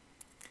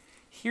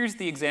 Here's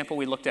the example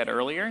we looked at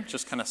earlier,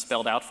 just kind of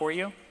spelled out for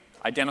you.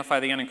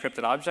 Identify the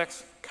unencrypted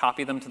objects,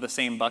 copy them to the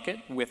same bucket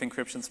with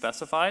encryption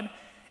specified.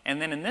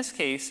 And then in this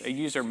case, a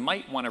user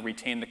might want to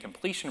retain the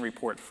completion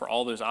report for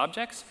all those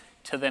objects.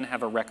 to then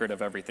have a record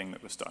of everything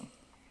that was done.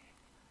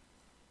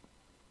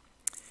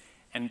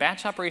 And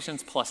batch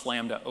operations plus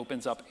Lambda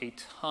opens up a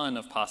ton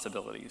of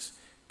possibilities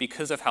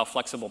because of how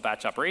flexible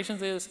batch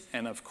operations is,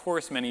 and of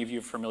course, many of you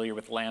are familiar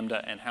with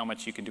Lambda and how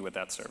much you can do with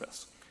that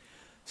service.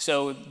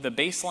 So the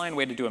baseline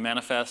way to do a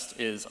manifest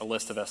is a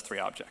list of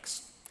S3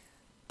 objects.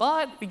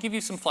 But we give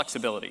you some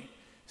flexibility.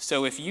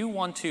 So if you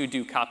want to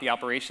do copy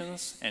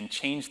operations and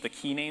change the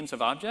key names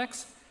of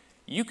objects,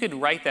 you could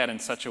write that in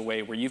such a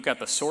way where you've got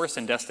the source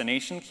and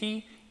destination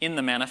key in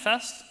the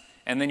manifest,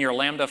 and then your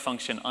Lambda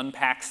function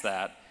unpacks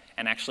that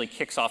and actually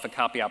kicks off a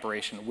copy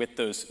operation with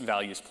those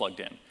values plugged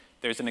in.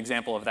 There's an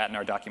example of that in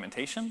our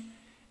documentation.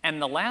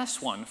 And the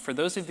last one, for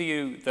those of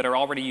you that are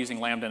already using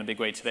Lambda in a big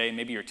way today,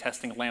 maybe you're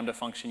testing a Lambda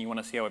function, you want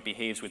to see how it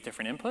behaves with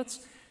different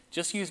inputs,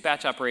 just use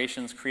batch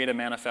operations, create a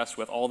manifest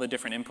with all the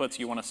different inputs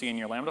you want to see in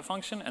your Lambda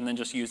function, and then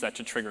just use that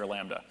to trigger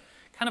Lambda.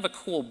 Kind of a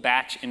cool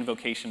batch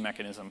invocation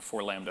mechanism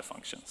for Lambda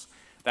functions.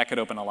 That could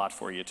open a lot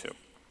for you too.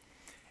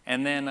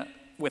 And then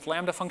with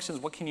Lambda functions,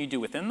 what can you do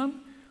within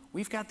them?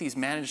 We've got these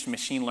managed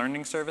machine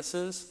learning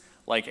services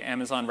like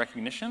Amazon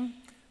Rekognition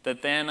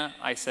that then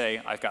I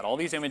say, I've got all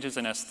these images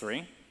in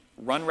S3,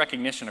 run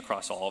recognition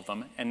across all of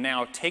them, and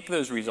now take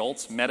those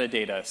results,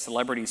 metadata,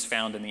 celebrities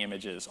found in the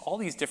images, all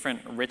these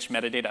different rich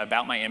metadata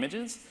about my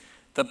images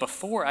that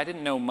before I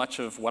didn't know much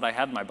of what I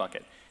had in my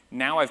bucket.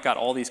 Now I've got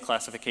all these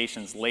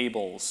classifications,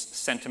 labels,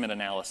 sentiment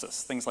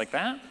analysis, things like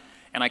that,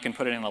 and I can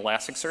put it in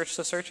Elasticsearch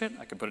to search it.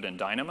 I can put it in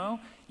Dynamo.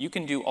 You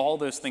can do all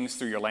those things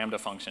through your Lambda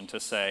function to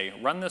say,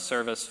 run this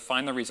service,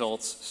 find the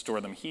results,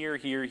 store them here,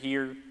 here,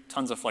 here,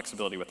 tons of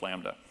flexibility with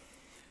Lambda.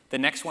 The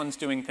next one's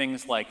doing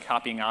things like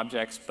copying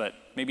objects, but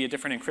maybe a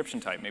different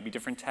encryption type, maybe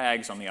different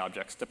tags on the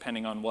objects,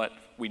 depending on what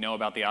we know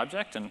about the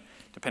object and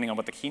depending on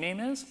what the key name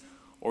is.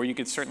 Or you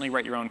could certainly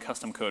write your own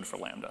custom code for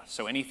Lambda.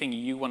 So anything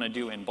you want to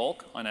do in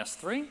bulk on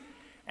S3.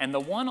 And the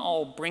one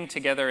I'll bring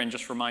together and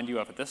just remind you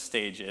of at this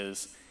stage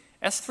is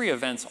S3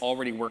 events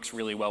already works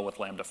really well with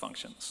Lambda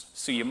functions.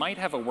 So you might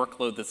have a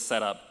workload that's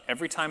set up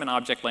every time an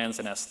object lands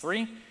in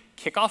S3,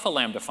 kick off a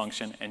Lambda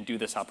function and do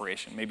this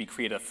operation. Maybe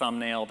create a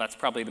thumbnail. That's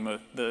probably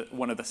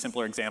one of the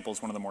simpler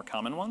examples, one of the more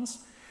common ones.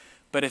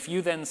 But if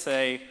you then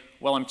say,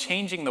 well, I'm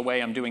changing the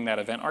way I'm doing that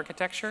event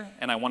architecture,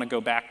 and I want to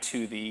go back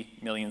to the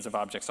millions of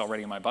objects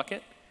already in my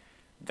bucket,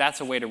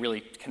 that's a way to really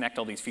connect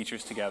all these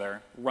features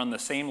together, run the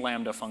same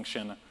Lambda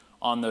function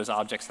on those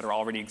objects that are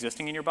already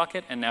existing in your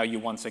bucket, and now you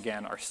once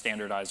again are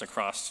standardized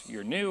across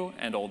your new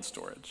and old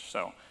storage.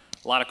 So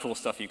a lot of cool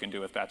stuff you can do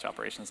with batch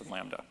operations in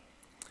Lambda.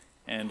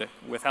 And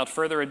without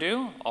further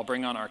ado, I'll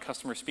bring on our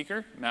customer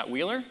speaker, Matt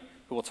Wheeler,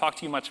 who will talk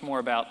to you much more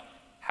about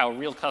how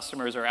real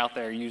customers are out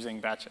there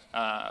using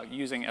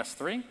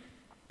S3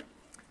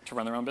 to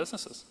run their own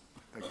businesses.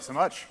 Thank you so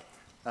much.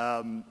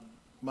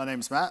 My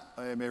name's Matt.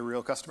 I am a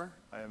real customer.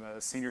 I am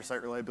a senior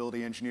site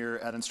reliability engineer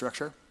at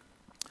Instructure.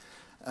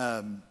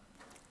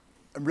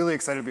 I'm really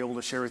excited to be able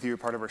to share with you a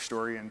part of our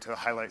story and to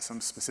highlight some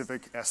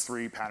specific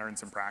S3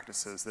 patterns and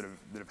practices that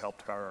have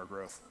helped power our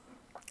growth.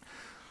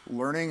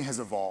 Learning has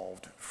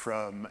evolved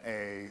from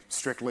a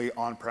strictly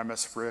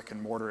on-premise brick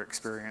and mortar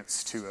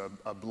experience to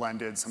a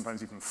blended,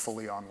 sometimes even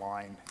fully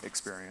online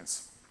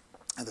experience.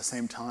 At the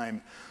same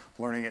time,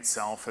 learning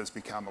itself has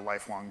become a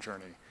lifelong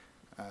journey.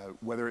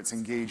 Whether it's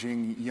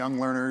engaging young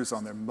learners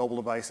on their mobile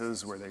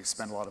devices where they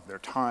spend a lot of their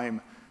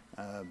time,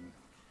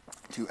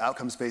 to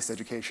outcomes-based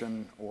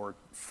education, or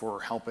for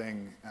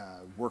helping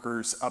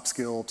workers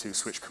upskill to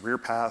switch career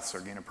paths or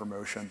gain a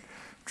promotion.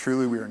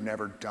 Truly, we are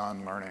never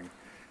done learning.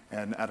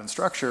 And at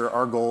Instructure,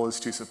 our goal is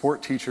to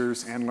support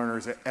teachers and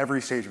learners at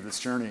every stage of this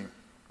journey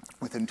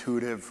with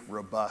intuitive,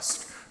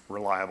 robust,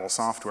 reliable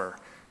software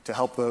to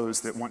help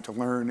those that want to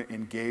learn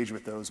engage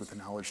with those with the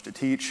knowledge to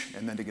teach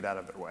and then to get out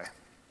of their way.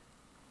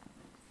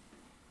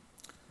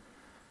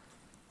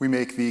 We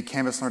make the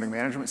Canvas Learning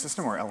Management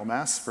System, or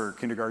LMS, for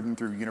kindergarten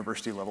through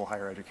university level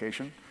higher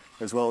education,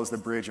 as well as the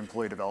Bridge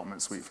Employee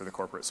Development Suite for the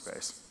corporate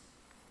space.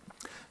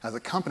 As a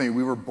company,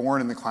 we were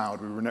born in the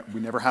cloud. We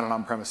never had an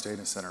on-premise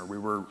data center. We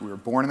were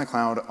born in the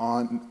cloud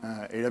on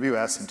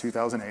AWS in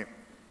 2008.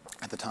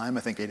 At the time,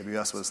 I think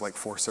AWS was like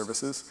 4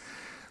 services.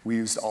 We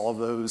used all of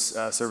those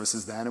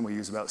services then, and we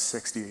use about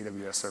 60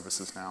 AWS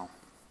services now.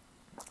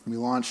 We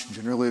launched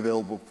generally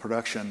available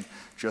production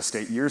just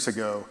 8 years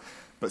ago,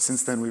 but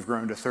since then we've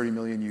grown to 30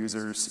 million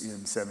users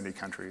in 70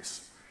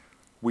 countries.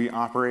 We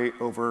operate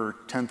over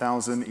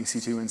 10,000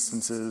 EC2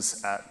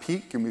 instances at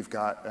peak, and we've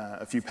got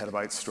a few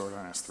petabytes stored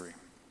on S3.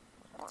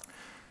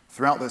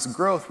 Throughout this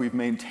growth, we've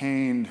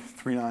maintained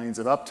 3 nines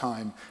of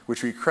uptime,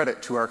 which we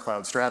credit to our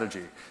cloud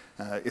strategy.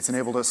 It's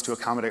enabled us to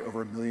accommodate over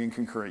 1 million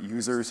concurrent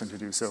users and to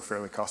do so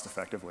fairly cost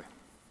effectively.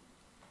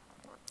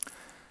 I'm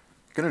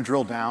going to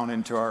drill down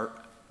into our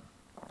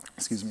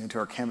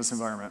Canvas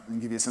environment and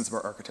give you a sense of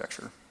our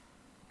architecture.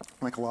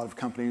 Like a lot of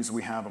companies,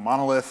 we have a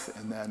monolith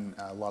and then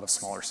a lot of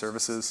smaller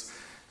services.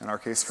 In our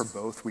case, for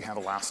both, we have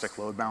elastic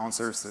load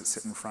balancers that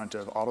sit in front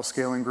of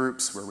auto-scaling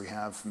groups where we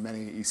have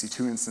many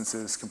EC2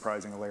 instances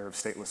comprising a layer of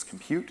stateless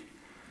compute.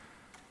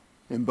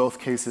 In both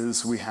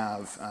cases, we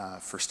have,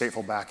 for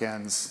stateful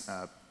backends,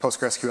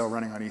 PostgreSQL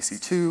running on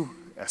EC2,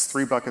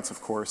 S3 buckets,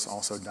 of course,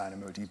 also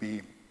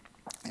DynamoDB,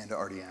 and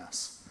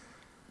RDS.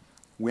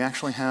 We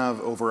actually have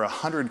over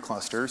 100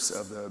 clusters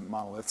of the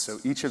monolith, so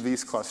each of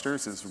these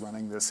clusters is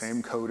running the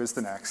same code as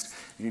the next,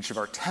 and each of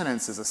our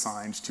tenants is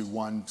assigned to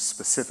one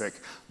specific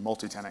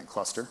multi-tenant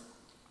cluster.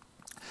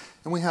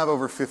 And we have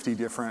over 50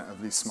 different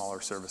of these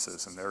smaller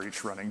services, and they're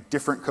each running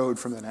different code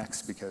from the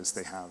next because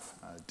they have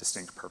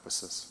distinct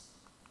purposes.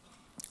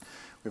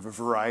 We have a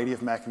variety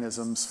of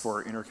mechanisms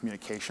for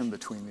intercommunication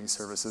between these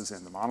services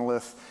in the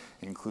monolith,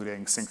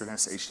 including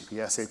synchronous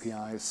HTTPS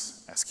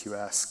APIs,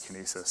 SQS,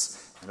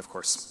 Kinesis, and of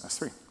course,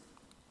 S3.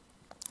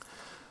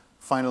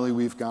 Finally,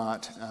 we've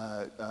got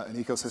an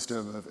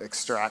ecosystem of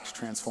extract,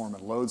 transform,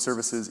 and load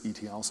services,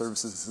 ETL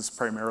services. This is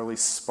primarily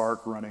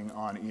Spark running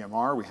on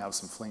EMR. We have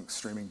some Flink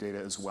streaming data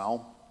as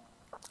well.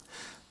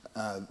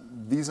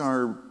 These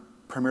are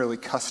primarily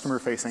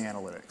customer-facing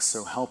analytics,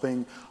 so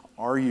helping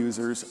our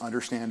users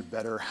understand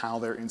better how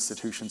their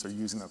institutions are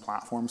using the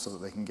platform so that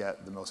they can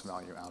get the most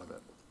value out of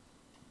it.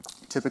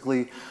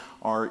 Typically,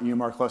 our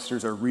EMR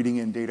clusters are reading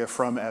in data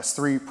from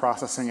S3,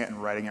 processing it,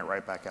 and writing it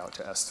right back out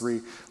to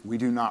S3. We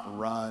do not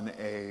run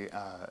a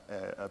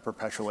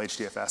perpetual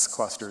HDFS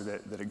cluster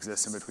that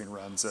exists in between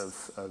runs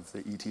of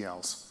the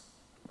ETLs.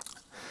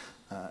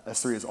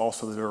 S3 is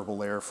also the durable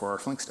layer for our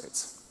Flink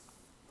states.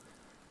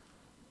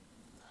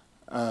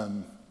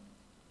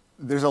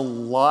 There's a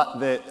lot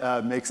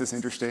that makes this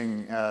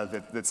interesting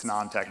that's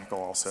non-technical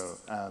also,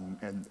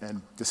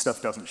 and this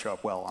stuff doesn't show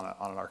up well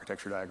on an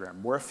architecture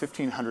diagram. We're a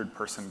 1,500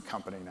 person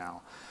company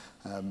now.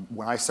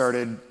 When I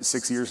started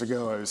 6 years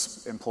ago, I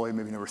was employee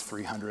maybe number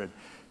 300,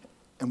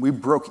 and we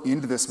broke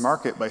into this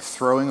market by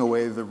throwing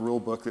away the rule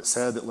book that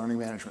said that learning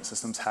management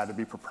systems had to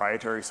be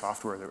proprietary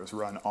software that was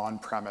run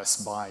on-premise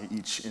by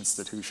each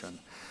institution.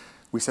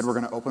 We said we're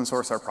going to open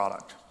source our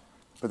product.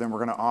 But then we're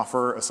going to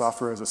offer a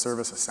software as a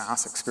service, a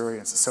SaaS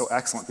experience. It's so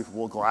excellent, people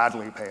will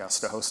gladly pay us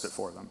to host it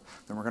for them.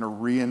 Then we're going to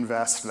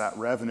reinvest that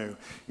revenue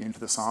into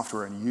the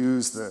software and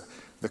use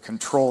the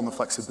control and the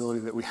flexibility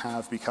that we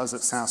have because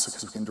it's SaaS,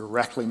 because we can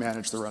directly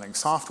manage the running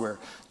software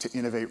to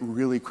innovate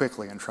really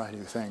quickly and try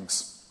new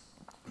things.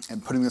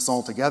 And putting this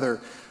all together,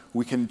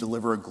 we can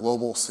deliver a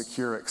global,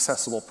 secure,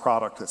 accessible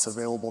product that's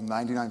available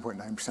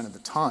 99.9% of the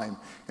time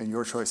in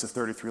your choice of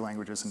 33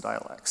 languages and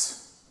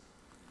dialects.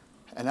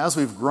 And as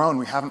we've grown,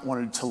 we haven't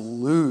wanted to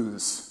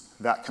lose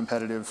that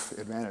competitive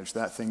advantage,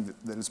 that thing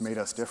that has made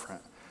us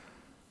different.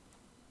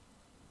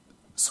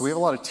 So we have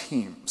a lot of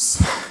teams.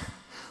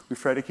 We've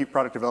tried to keep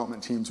product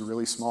development teams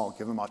really small,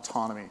 give them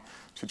autonomy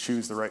to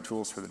choose the right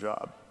tools for the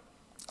job.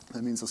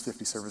 That means those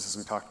 50 services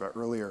we talked about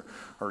earlier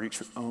are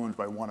each owned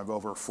by one of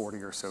over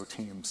 40 or so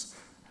teams.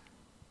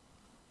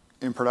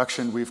 In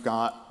production, we've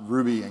got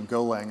Ruby and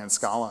Golang and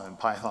Scala and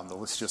Python. The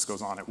list just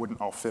goes on. It wouldn't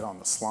all fit on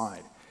the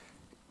slide.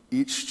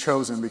 Each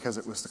chosen because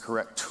it was the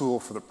correct tool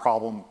for the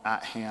problem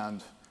at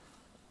hand.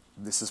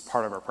 This is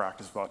part of our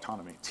practice of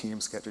autonomy.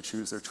 Teams get to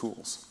choose their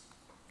tools.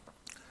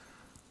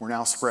 We're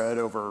now spread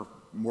over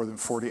more than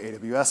 40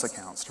 AWS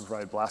accounts to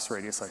provide blast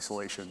radius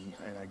isolation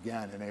and,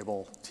 again,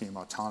 enable team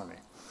autonomy.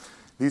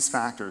 These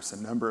factors,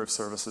 the number of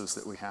services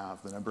that we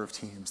have, the number of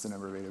teams, the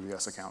number of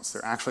AWS accounts,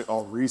 they're actually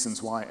all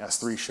reasons why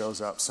S3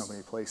 shows up so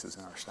many places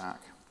in our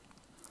stack.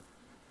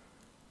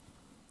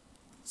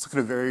 Let's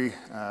look at a very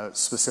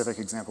specific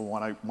example,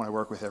 one I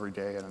work with every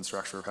day at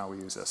Instructure of how we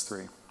use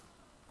S3.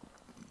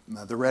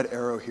 Now, the red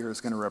arrow here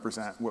is going to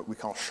represent what we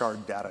call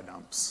shard data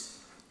dumps.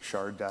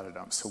 Shard data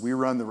dumps. So we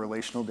run the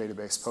relational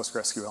database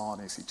PostgreSQL on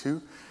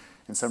EC2.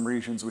 In some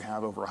regions, we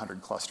have over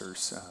 100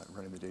 clusters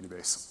running the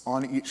database.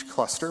 On each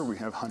cluster, we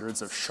have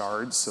hundreds of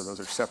shards, so those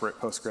are separate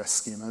Postgres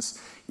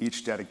schemas,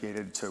 each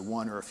dedicated to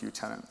one or a few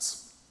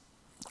tenants.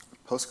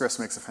 Postgres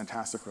makes a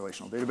fantastic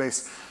relational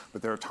database,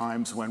 but there are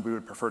times when we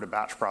would prefer to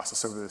batch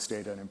process over this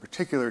data, and in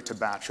particular to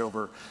batch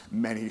over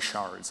many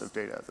shards of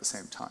data at the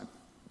same time.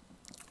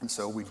 And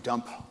so we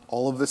dump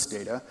all of this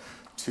data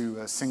to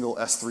a single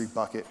S3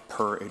 bucket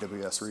per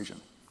AWS region.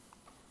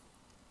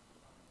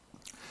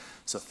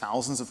 So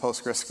thousands of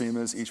Postgres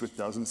schemas, each with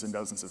dozens and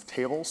dozens of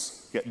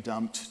tables, get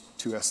dumped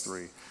to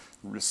S3.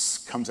 This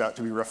comes out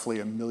to be roughly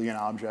 1 million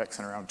objects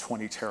and around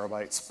 20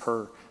 terabytes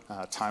per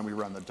time we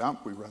run the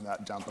dump. We run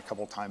that dump a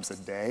couple times a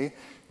day.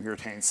 We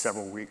retain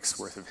several weeks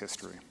worth of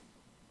history.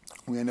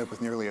 We end up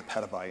with nearly a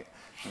petabyte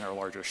in our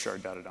largest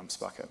shard data dumps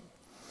bucket.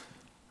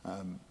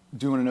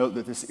 Do want to note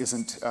that this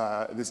isn't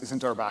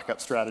our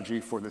backup strategy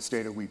for this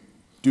data. We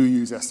do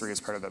use S3 as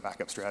part of that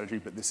backup strategy,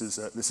 but this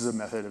is a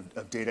method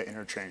of data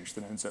interchange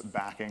that ends up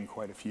backing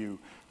quite a few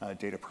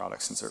data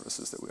products and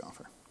services that we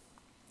offer.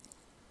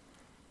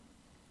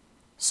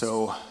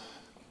 So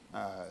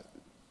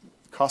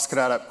costs could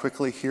add up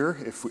quickly here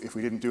if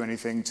we didn't do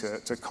anything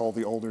to cull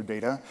the older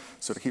data.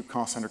 So to keep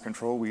costs under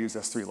control, we use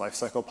S3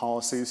 lifecycle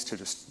policies to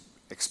just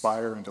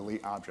expire and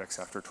delete objects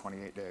after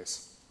 28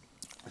 days.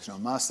 There's no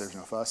muss, there's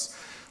no fuss.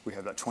 We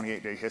have that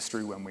 28-day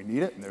history when we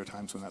need it, and there are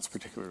times when that's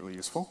particularly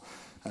useful.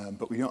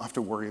 But we don't have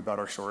to worry about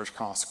our storage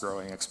costs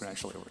growing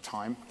exponentially over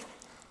time.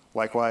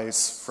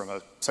 Likewise, from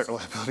a site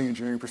reliability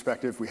engineering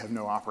perspective, we have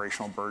no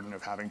operational burden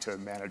of having to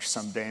manage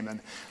some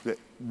daemon that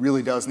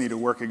really does need to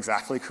work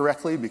exactly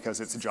correctly because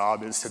its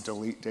job is to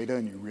delete data,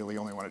 and you really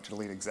only want it to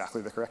delete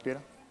exactly the correct data.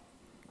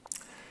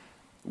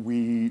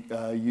 We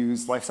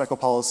use lifecycle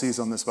policies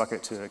on this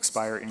bucket to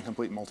expire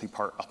incomplete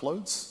multi-part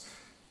uploads.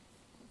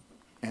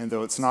 And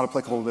though it's not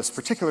applicable to this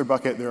particular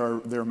bucket, there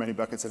are many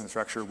buckets in the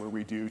structure where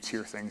we do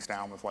tier things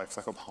down with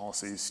lifecycle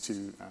policies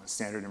to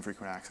standard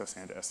infrequent access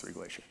and to S3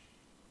 Glacier.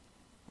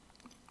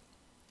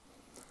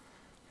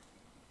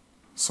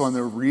 So on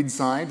the read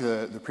side,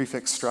 the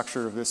prefix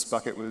structure of this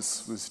bucket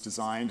was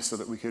designed so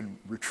that we could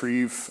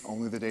retrieve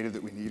only the data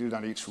that we needed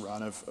on each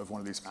run of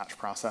one of these batch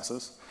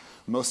processes.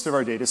 Most of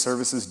our data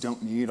services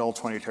don't need all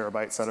 20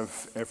 terabytes out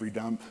of every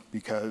dump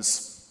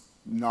because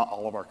not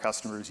all of our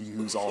customers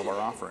use all of our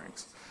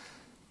offerings.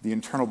 The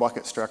internal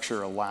bucket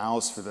structure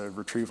allows for the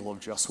retrieval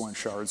of just one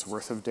shard's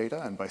worth of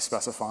data, and by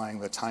specifying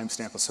the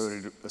timestamp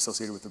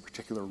associated with the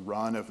particular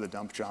run of the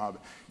dump job,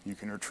 you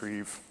can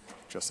retrieve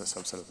just a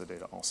subset of the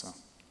data also.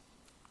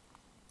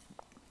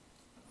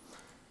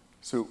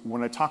 So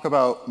when I talk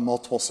about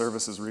multiple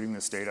services reading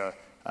this data,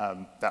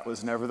 that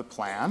was never the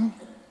plan.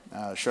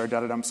 Shard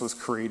Data Dumps was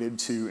created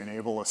to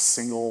enable a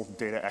single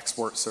data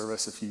export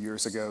service a few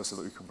years ago so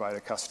that we could provide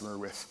a customer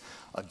with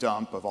a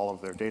dump of all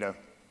of their data.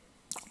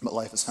 But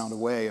life has found a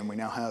way, and we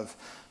now have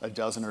a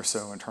dozen or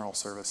so internal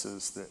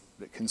services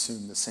that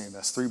consume the same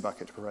S3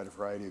 bucket to provide a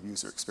variety of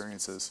user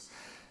experiences.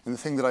 And the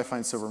thing that I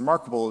find so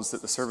remarkable is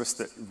that the service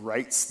that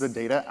writes the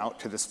data out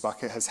to this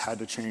bucket has had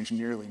to change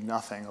nearly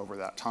nothing over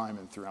that time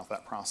and throughout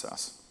that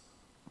process.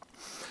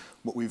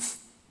 What we've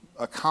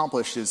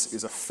accomplished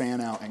is a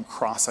fan-out and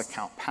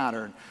cross-account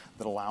pattern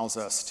that allows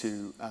us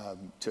to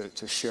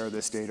share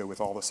this data with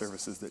all the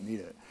services that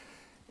need it.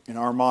 In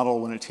our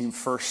model, when a team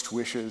first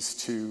wishes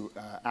to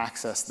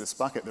access this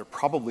bucket, they're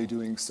probably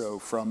doing so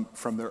from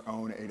their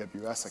own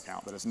AWS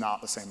account that is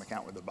not the same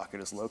account where the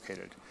bucket is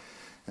located.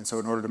 And so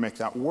in order to make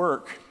that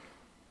work,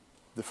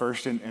 the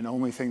first and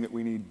only thing that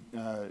we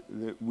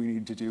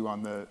need to do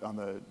on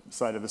the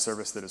side of the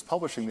service that is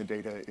publishing the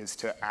data is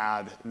to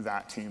add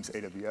that team's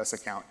AWS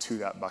account to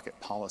that bucket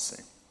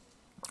policy.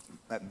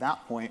 At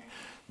that point,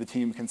 the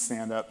team can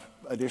stand up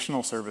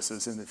additional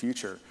services in the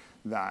future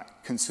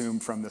that consume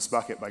from this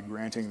bucket by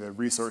granting the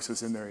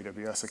resources in their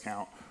AWS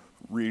account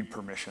read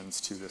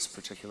permissions to this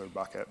particular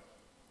bucket.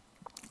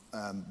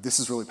 This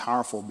is really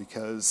powerful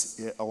because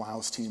it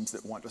allows teams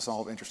that want to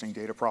solve interesting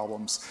data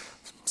problems,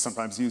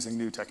 sometimes using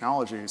new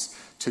technologies,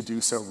 to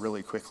do so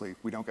really quickly.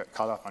 We don't get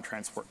caught up on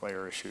transport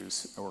layer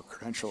issues or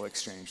credential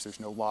exchange. There's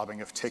no lobbing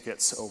of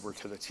tickets over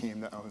to the team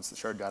that owns the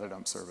Shard Data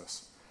Dump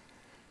service.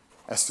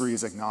 S3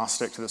 is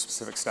agnostic to the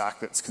specific stack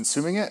that's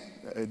consuming it.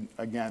 And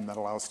again, that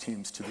allows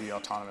teams to be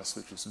autonomous,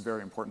 which is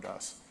very important to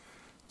us.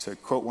 To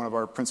quote one of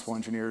our principal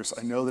engineers,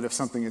 I know that if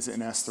something is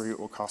in S3, it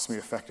will cost me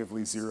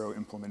effectively 0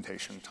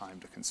 implementation time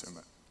to consume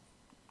it.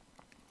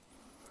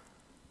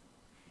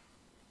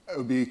 It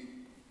would be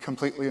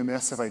completely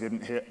amiss if I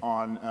didn't hit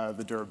on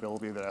the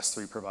durability that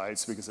S3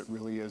 provides, because it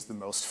really is the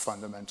most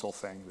fundamental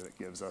thing that it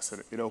gives us.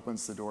 It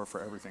opens the door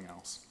for everything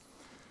else.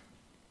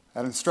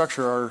 At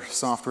Instructure, our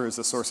software is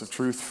a source of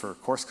truth for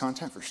course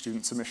content, for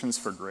student submissions,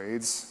 for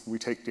grades. We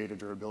take data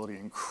durability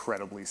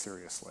incredibly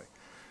seriously.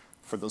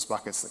 For those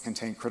buckets that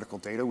contain critical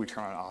data, we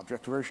turn on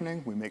object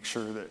versioning. We make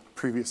sure that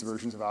previous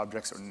versions of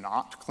objects are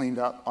not cleaned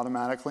up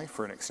automatically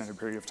for an extended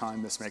period of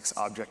time. This makes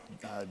object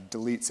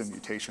deletes and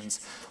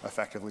mutations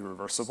effectively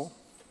reversible.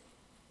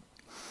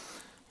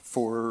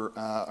 For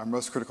our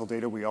most critical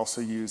data, we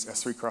also use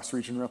S3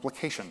 cross-region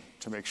replication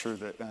to make sure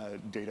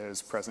that data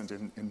is present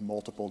in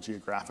multiple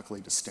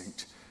geographically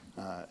distinct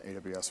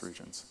AWS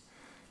regions.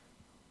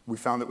 We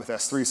found that with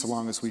S3, so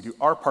long as we do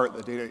our part,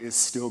 the data is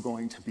still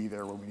going to be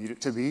there where we need it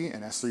to be,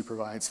 and S3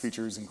 provides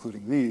features,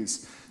 including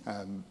these,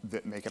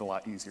 that make it a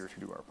lot easier to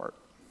do our part.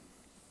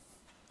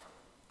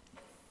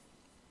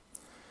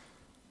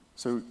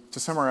 So to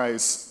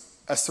summarize,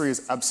 S3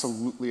 is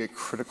absolutely a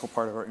critical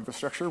part of our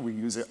infrastructure. We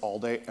use it all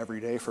day,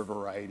 every day for a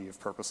variety of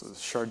purposes.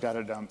 Shard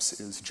Data Dumps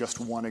is just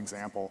one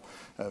example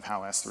of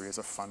how S3 is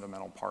a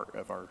fundamental part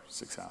of our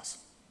success.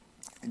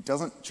 It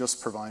doesn't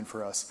just provide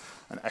for us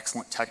an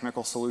excellent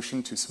technical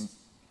solution to some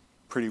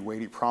pretty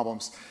weighty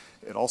problems.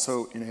 It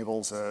also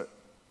enables a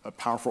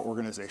powerful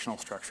organizational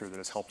structure that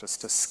has helped us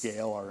to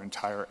scale our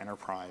entire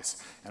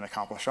enterprise and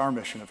accomplish our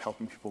mission of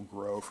helping people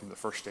grow from the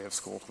first day of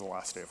school to the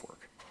last day of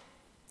work.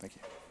 Thank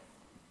you.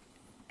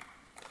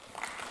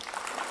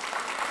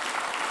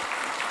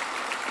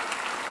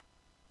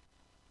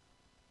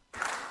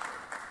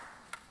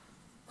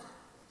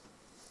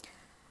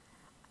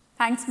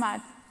 Thanks,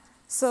 Matt.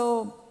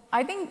 So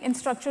I think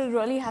Instructure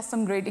really has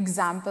some great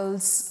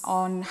examples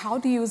on how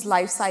to use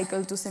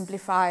Lifecycle to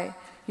simplify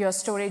your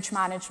storage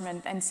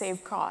management and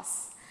save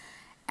costs.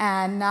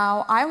 And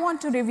now I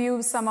want to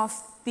review some of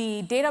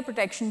the data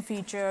protection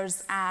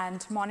features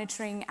and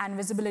monitoring and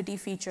visibility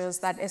features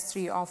that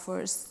S3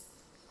 offers.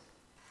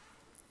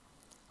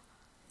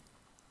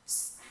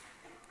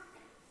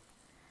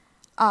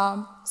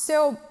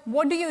 So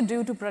what do you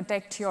do to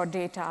protect your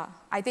data?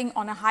 I think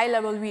on a high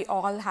level, we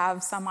all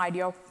have some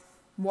idea of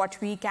what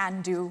we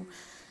can do.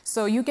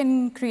 So you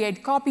can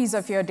create copies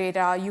of your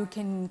data. You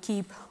can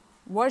keep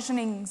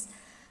versionings.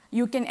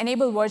 You can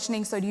enable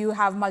versioning so you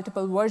have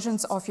multiple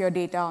versions of your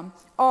data.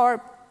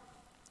 Or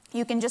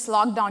you can just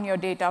lock down your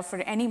data for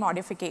any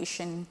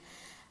modification.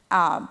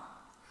 And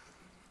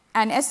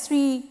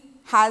S3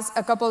 has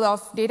a couple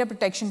of data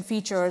protection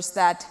features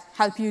that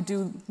help you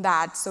do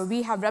that. So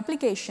we have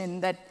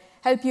replication that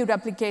help you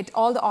replicate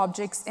all the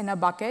objects in a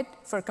bucket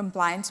for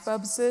compliance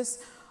purposes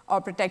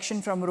or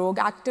protection from rogue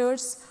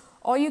actors.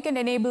 Or you can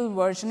enable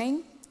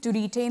versioning to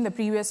retain the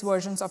previous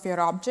versions of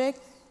your object.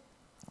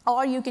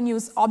 Or you can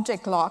use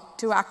object lock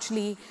to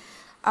actually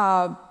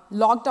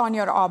lock down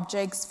your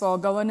objects for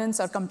governance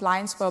or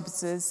compliance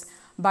purposes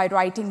by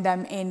writing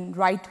them in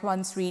write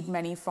once, read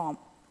many form.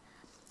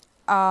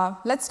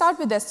 Let's start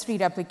with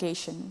S3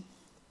 replication.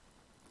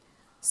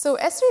 So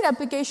S3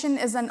 replication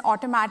is an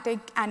automatic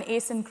and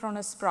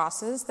asynchronous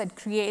process that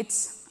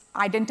creates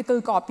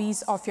identical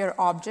copies of your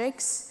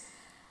objects,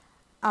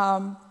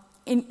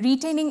 in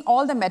retaining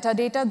all the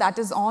metadata that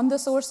is on the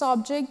source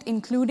object,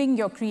 including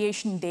your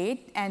creation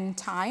date and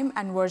time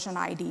and version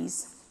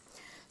IDs.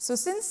 So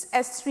since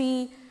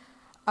S3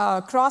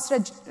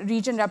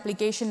 cross-region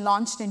replication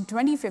launched in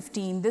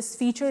 2015, this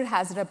feature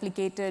has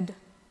replicated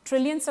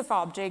trillions of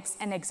objects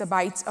and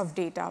exabytes of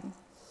data.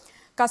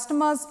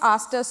 Customers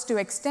asked us to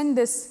extend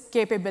this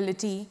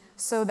capability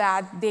so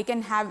that they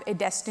can have a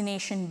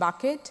destination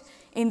bucket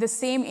in the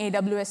same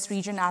AWS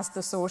region as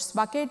the source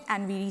bucket,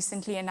 and we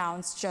recently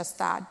announced just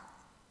that.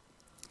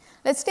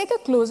 Let's take a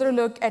closer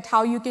look at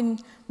how you can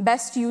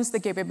best use the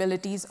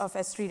capabilities of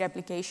S3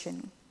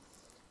 replication.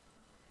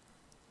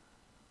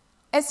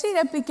 S3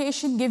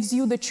 replication gives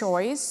you the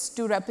choice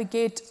to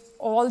replicate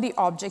all the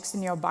objects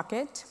in your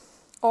bucket,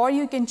 or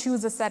you can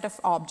choose a set of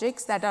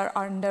objects that are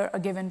under a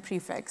given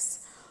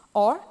prefix,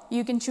 or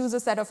you can choose a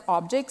set of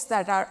objects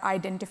that are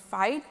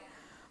identified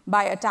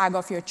by a tag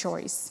of your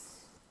choice.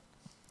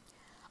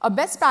 A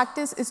best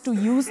practice is to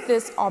use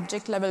this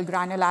object-level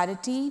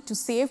granularity to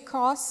save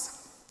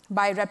costs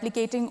by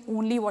replicating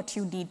only what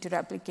you need to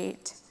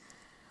replicate.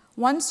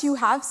 Once you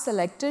have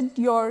selected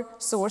your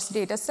source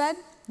data set,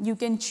 you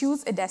can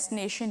choose a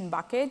destination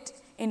bucket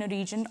in a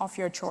region of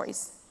your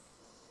choice.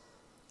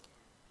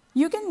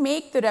 You can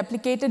make the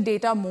replicated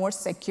data more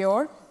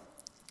secure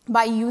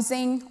by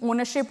using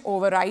ownership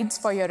overrides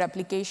for your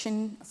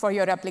replication, for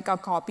your replica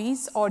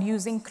copies, or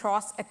using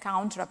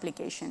cross-account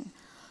replication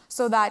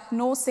so that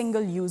no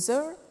single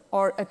user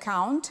or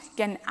account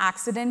can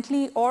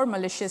accidentally or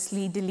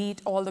maliciously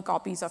delete all the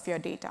copies of your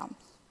data.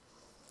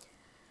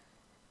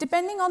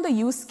 Depending on the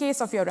use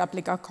case of your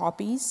replica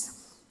copies,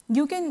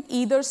 you can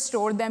either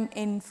store them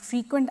in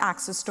frequent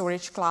access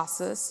storage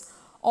classes,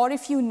 or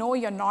if you know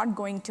you're not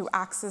going to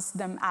access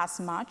them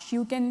as much,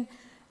 you can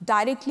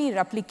directly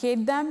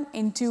replicate them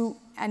into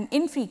an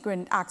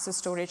infrequent access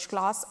storage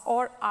class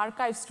or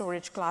archive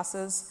storage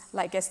classes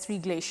like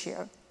S3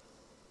 Glacier.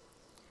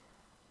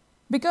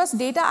 Because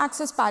data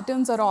access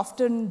patterns are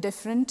often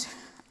different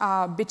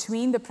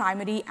between the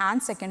primary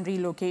and secondary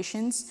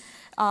locations,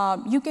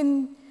 you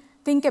can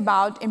think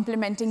about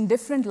implementing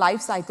different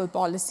lifecycle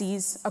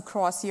policies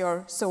across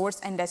your source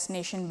and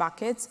destination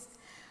buckets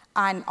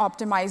and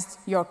optimize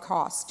your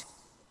cost.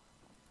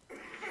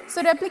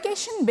 So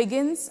replication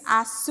begins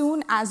as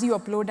soon as you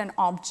upload an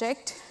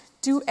object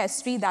to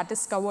S3 that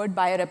is covered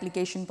by a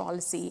replication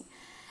policy.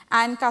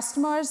 And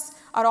customers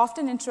are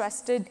often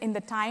interested in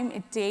the time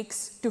it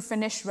takes to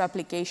finish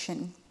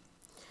replication,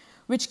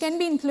 which can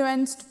be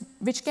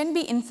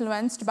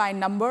influenced by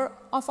number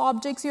of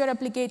objects you're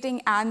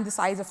replicating and the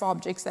size of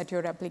objects that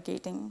you're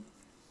replicating.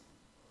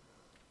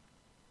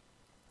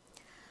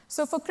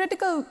 So for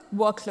critical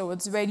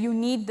workloads where you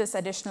need this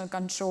additional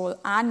control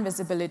and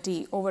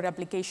visibility over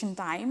replication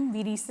time,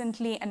 we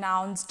recently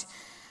announced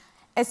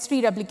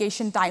S3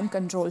 replication time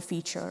control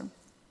feature.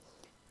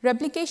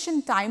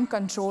 Replication time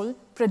control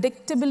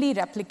predictably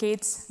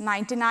replicates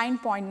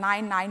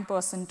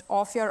 99.99%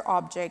 of your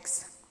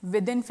objects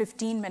within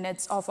 15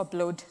 minutes of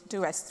upload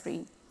to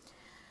S3,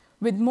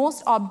 with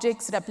most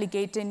objects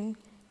replicating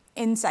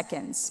in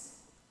seconds.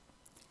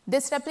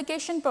 This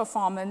replication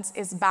performance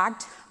is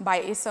backed by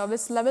a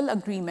service level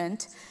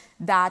agreement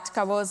that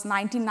covers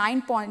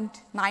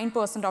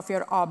 99.9% of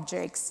your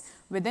objects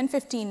within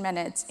 15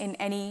 minutes in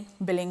any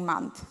billing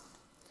month.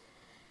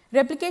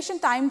 Replication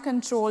time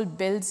control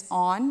builds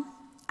on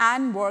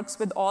and works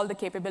with all the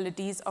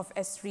capabilities of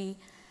S3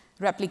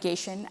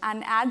 replication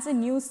and adds a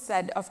new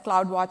set of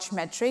CloudWatch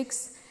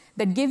metrics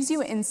that gives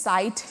you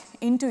insight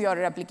into your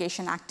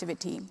replication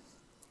activity.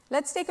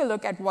 Let's take a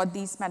look at what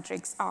these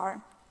metrics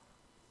are.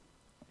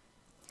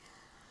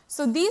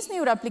 So these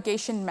new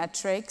replication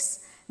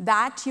metrics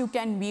that you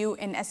can view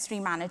in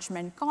S3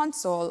 Management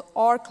Console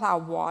or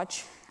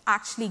CloudWatch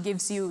actually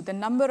gives you the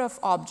number of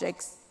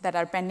objects that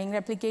are pending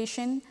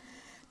replication,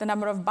 the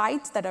number of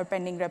bytes that are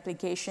pending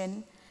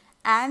replication,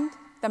 and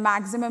the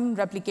maximum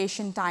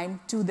replication time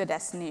to the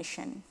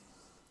destination.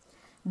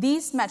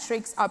 These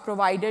metrics are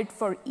provided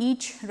for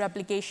each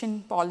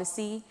replication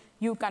policy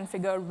you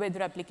configure with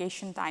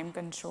replication time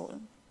control.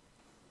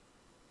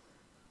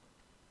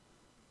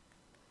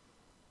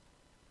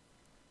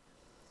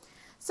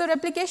 So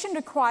replication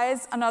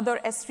requires another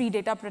S3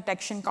 data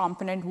protection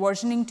component,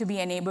 versioning, to be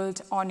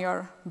enabled on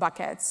your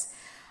buckets.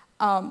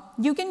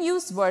 You can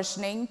use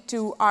versioning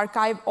to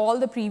archive all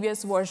the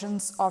previous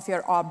versions of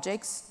your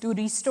objects to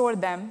restore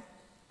them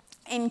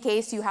in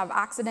case you have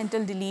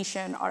accidental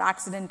deletion or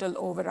accidental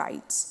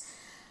overwrites.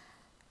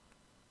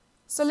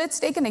 So let's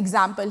take an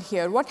example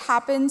here. What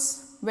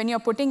happens when you're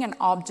putting an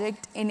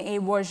object in a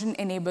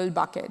version-enabled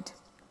bucket?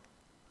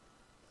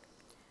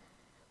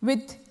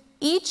 With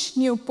each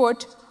new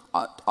put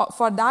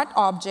for that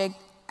object,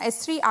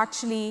 S3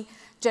 actually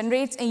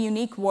generates a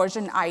unique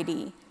version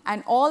ID,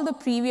 and all the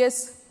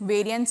previous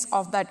variants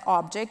of that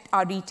object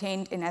are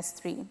retained in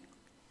S3.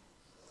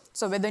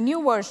 So with the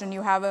new version,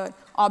 you have an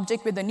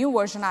object with a new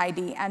version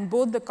ID, and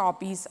both the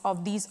copies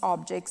of these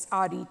objects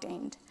are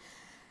retained.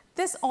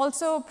 This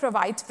also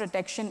provides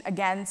protection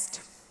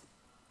against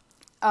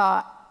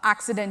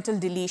accidental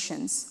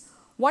deletions.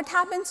 What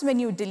happens when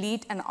you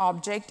delete an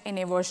object in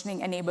a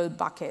versioning-enabled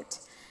bucket?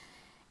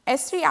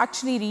 S3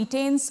 actually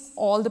retains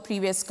all the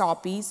previous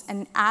copies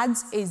and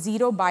adds a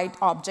 0-byte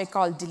object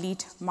called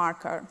delete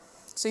marker.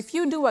 So if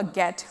you do a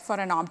get for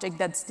an object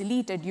that's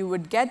deleted, you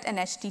would get an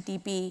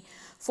HTTP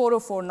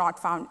 404 not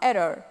found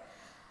error.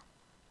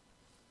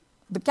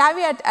 The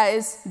caveat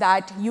is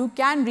that you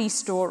can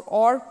restore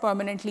or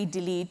permanently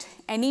delete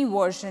any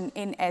version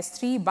in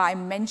S3 by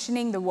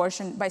mentioning the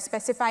version, by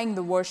specifying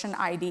the version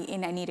ID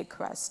in any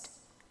request.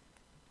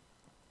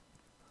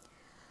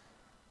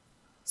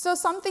 So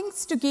some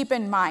things to keep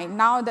in mind.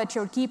 Now that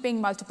you're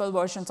keeping multiple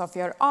versions of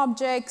your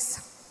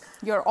objects,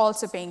 you're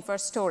also paying for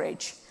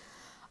storage.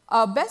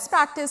 Best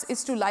practice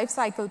is to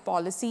lifecycle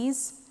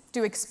policies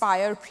to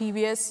expire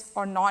previous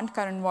or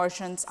non-current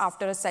versions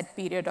after a set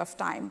period of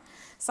time,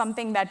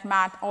 something that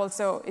Matt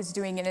also is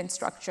doing in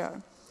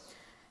Instructure.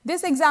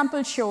 This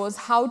example shows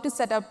how to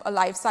set up a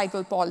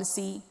lifecycle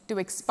policy to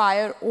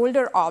expire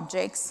older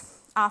objects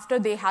after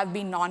they have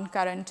been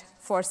non-current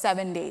for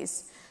 7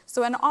 days.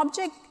 So an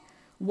object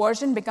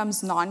version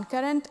becomes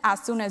non-current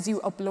as soon as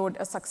you upload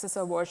a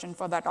successor version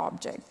for that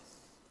object.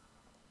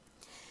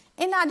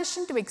 In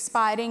addition to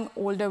expiring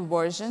older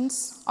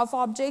versions of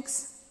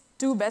objects,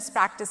 2 best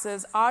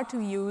practices are to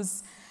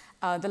use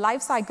the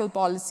lifecycle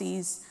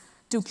policies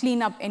to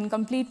clean up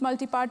incomplete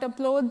multipart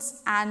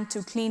uploads and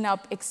to clean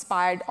up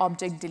expired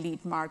object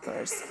delete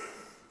markers.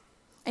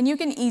 And you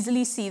can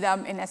easily see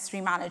them in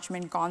S3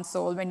 Management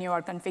Console when you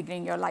are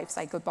configuring your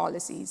lifecycle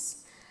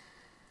policies.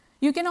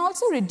 You can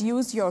also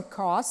reduce your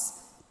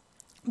costs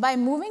by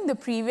moving the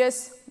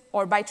previous,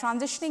 or by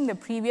transitioning the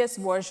previous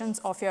versions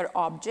of your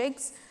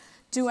objects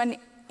to an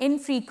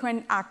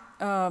infrequent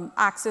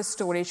access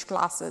storage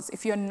classes.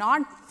 If you're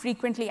not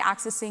frequently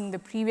accessing the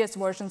previous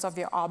versions of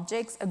your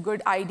objects, a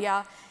good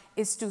idea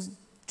is to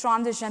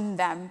transition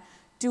them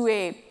to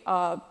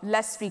a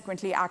less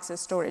frequently accessed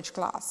storage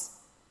class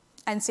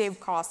and save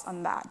costs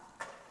on that.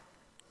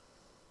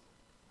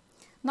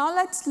 Now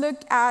let's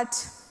look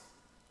at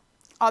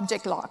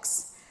object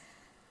locks.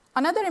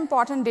 Another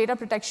important data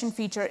protection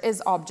feature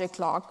is object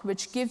lock,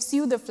 which gives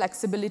you the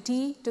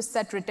flexibility to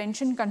set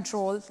retention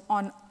controls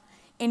on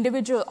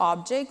individual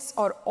objects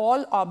or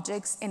all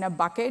objects in a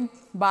bucket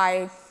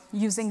by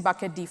using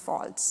bucket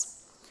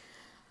defaults.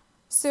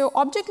 So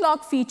object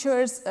lock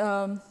features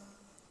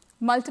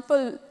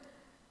multiple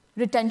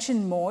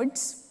retention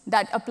modes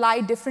that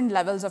apply different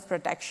levels of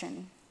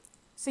protection.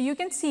 So you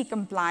can see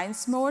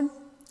compliance mode.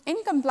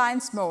 In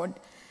compliance mode,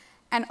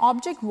 an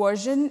object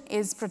version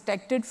is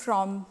protected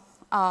from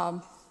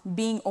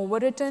being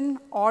overwritten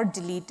or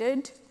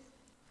deleted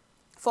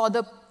for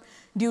the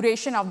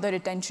duration of the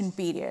retention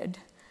period.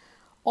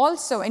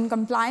 Also, in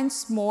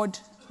compliance mode,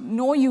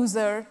 no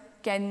user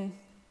can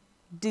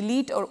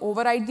delete or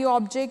override the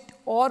object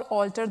or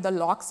alter the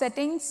lock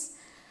settings,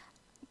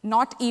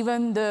 not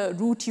even the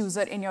root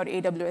user in your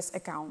AWS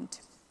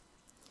account.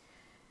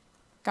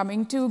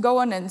 Coming to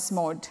governance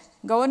mode.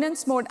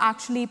 Governance mode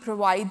actually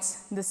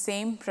provides the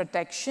same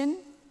protection.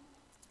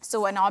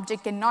 So an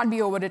object cannot be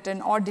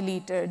overwritten or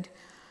deleted,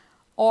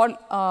 or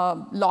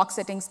lock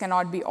settings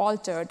cannot be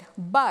altered,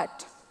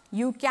 but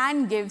you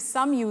can give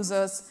some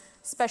users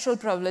special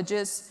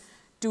privileges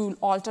to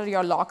alter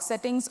your lock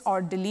settings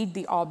or delete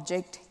the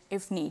object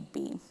if need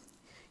be.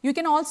 You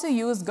can also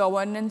use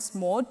governance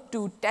mode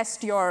to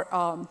test your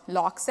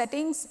lock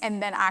settings and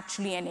then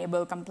actually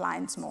enable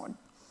compliance mode.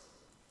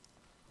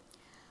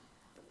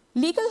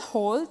 Legal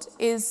hold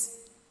is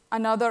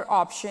another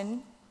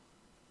option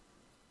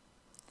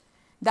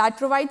that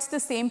provides the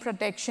same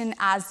protection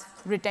as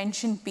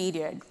retention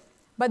period,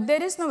 but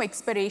there is no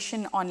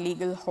expiration on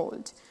legal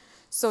hold.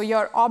 So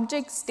your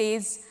object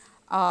stays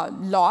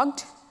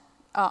logged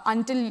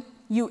until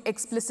you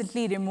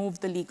explicitly remove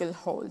the legal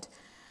hold.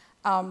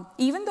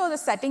 Even though the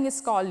setting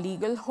is called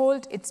legal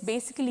hold, it's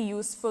basically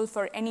useful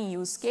for any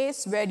use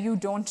case where you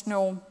don't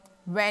know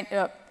when,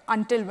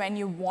 until when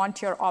you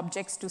want your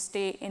objects to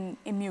stay in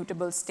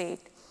immutable state.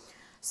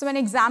 So an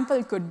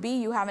example could be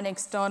you have an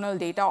external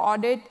data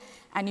audit,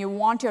 and you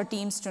want your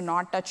teams to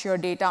not touch your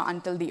data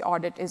until the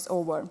audit is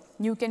over.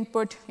 You can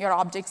put your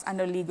objects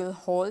under legal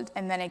hold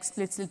and then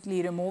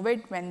explicitly remove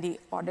it when the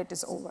audit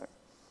is over.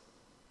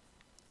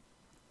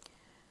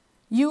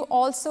 You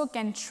also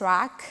can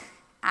track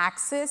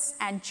access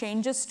and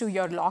changes to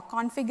your log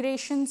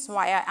configurations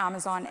via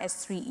Amazon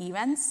S3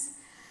 events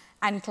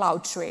and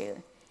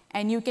CloudTrail.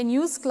 And you can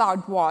use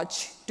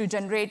CloudWatch to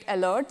generate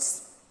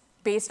alerts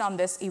based on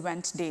this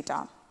event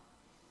data.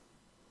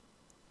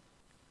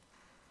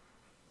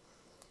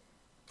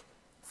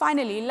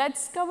 Finally,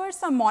 let's cover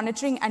some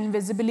monitoring and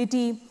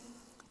visibility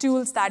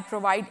tools that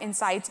provide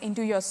insights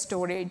into your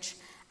storage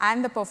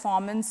and the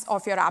performance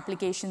of your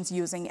applications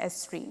using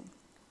S3.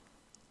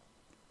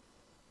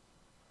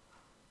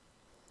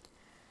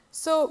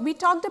 So we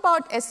talked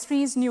about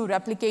S3's new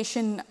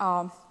replication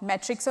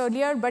metrics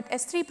earlier, but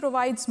S3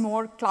 provides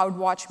more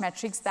CloudWatch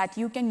metrics that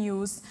you can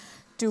use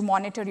to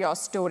monitor your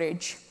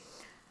storage.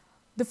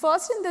 The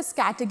first in this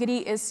category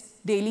is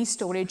daily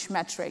storage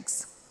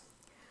metrics.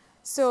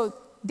 So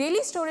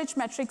daily storage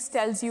metrics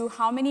tells you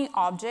how many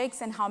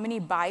objects and how many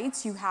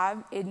bytes you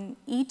have in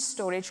each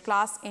storage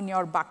class in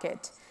your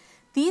bucket.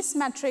 These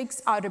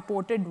metrics are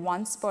reported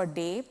once per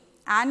day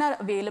and are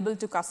available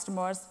to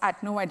customers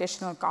at no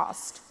additional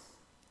cost.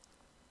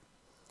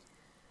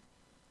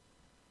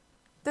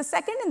 The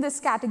second in this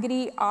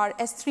category are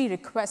S3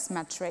 request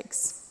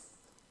metrics.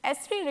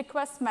 S3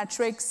 request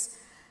metrics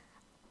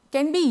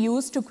can be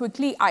used to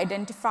quickly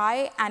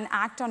identify and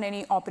act on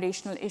any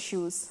operational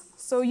issues.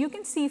 So you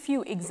can see a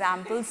few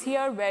examples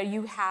here where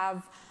you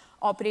have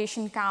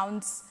operation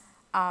counts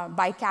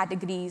by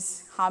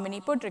categories, how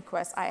many put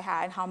requests I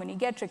had, how many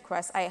get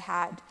requests I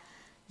had.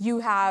 You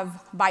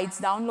have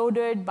bytes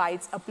downloaded,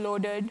 bytes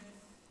uploaded.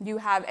 You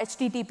have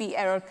HTTP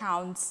error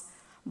counts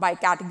by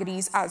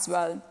categories as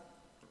well.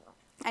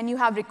 And you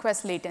have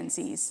request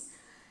latencies.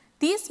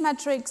 These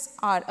metrics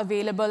are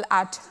available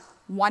at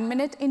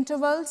 1-minute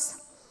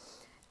intervals,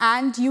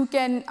 and you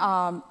can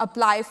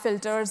apply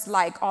filters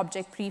like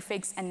object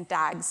prefix and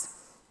tags.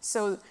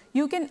 So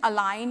you can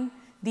align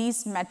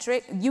these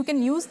metrics, you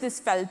can use these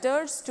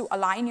filters to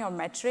align your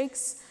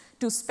metrics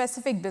to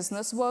specific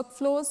business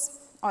workflows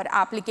or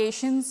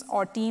applications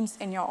or teams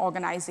in your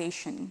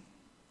organization.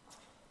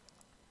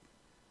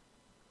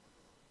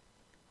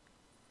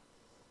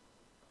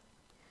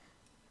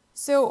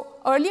 So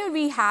earlier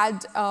we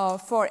had,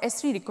 for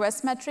S3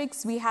 request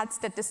metrics, we had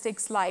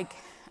statistics like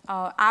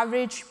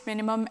average,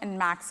 minimum, and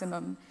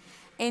maximum.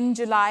 In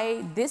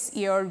July this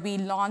year, we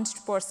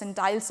launched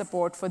percentile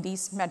support for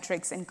these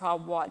metrics in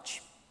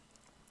CloudWatch.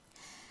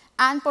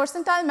 And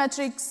percentile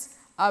metrics,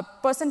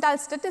 percentile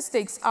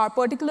statistics are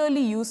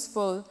particularly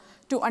useful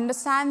to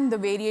understand the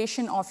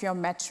variation of your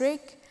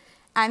metric,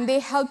 and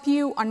they help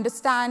you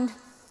understand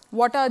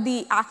what are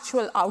the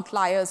actual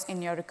outliers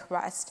in your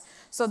request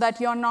so that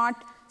you're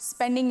not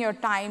spending your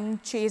time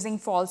chasing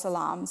false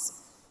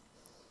alarms.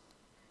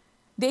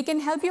 They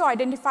can help you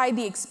identify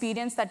the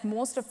experience that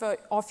most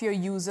of your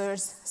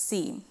users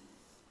see.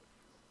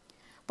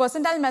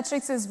 Percentile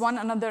metrics is one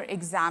another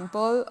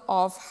example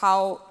of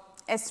how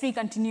S3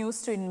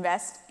 continues to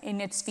invest in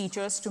its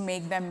features to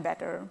make them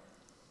better.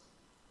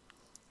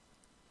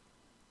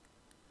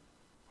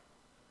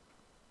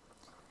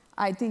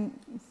 I think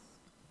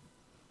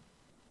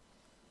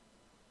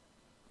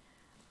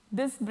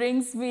this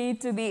brings me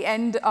to the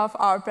end of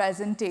our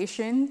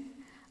presentation.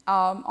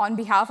 On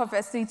behalf of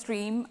S3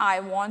 team, I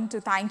want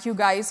to thank you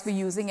guys for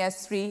using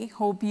S3.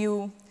 Hope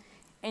you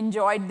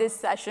enjoyed this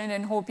session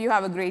and hope you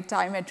have a great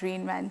time at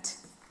re:Invent.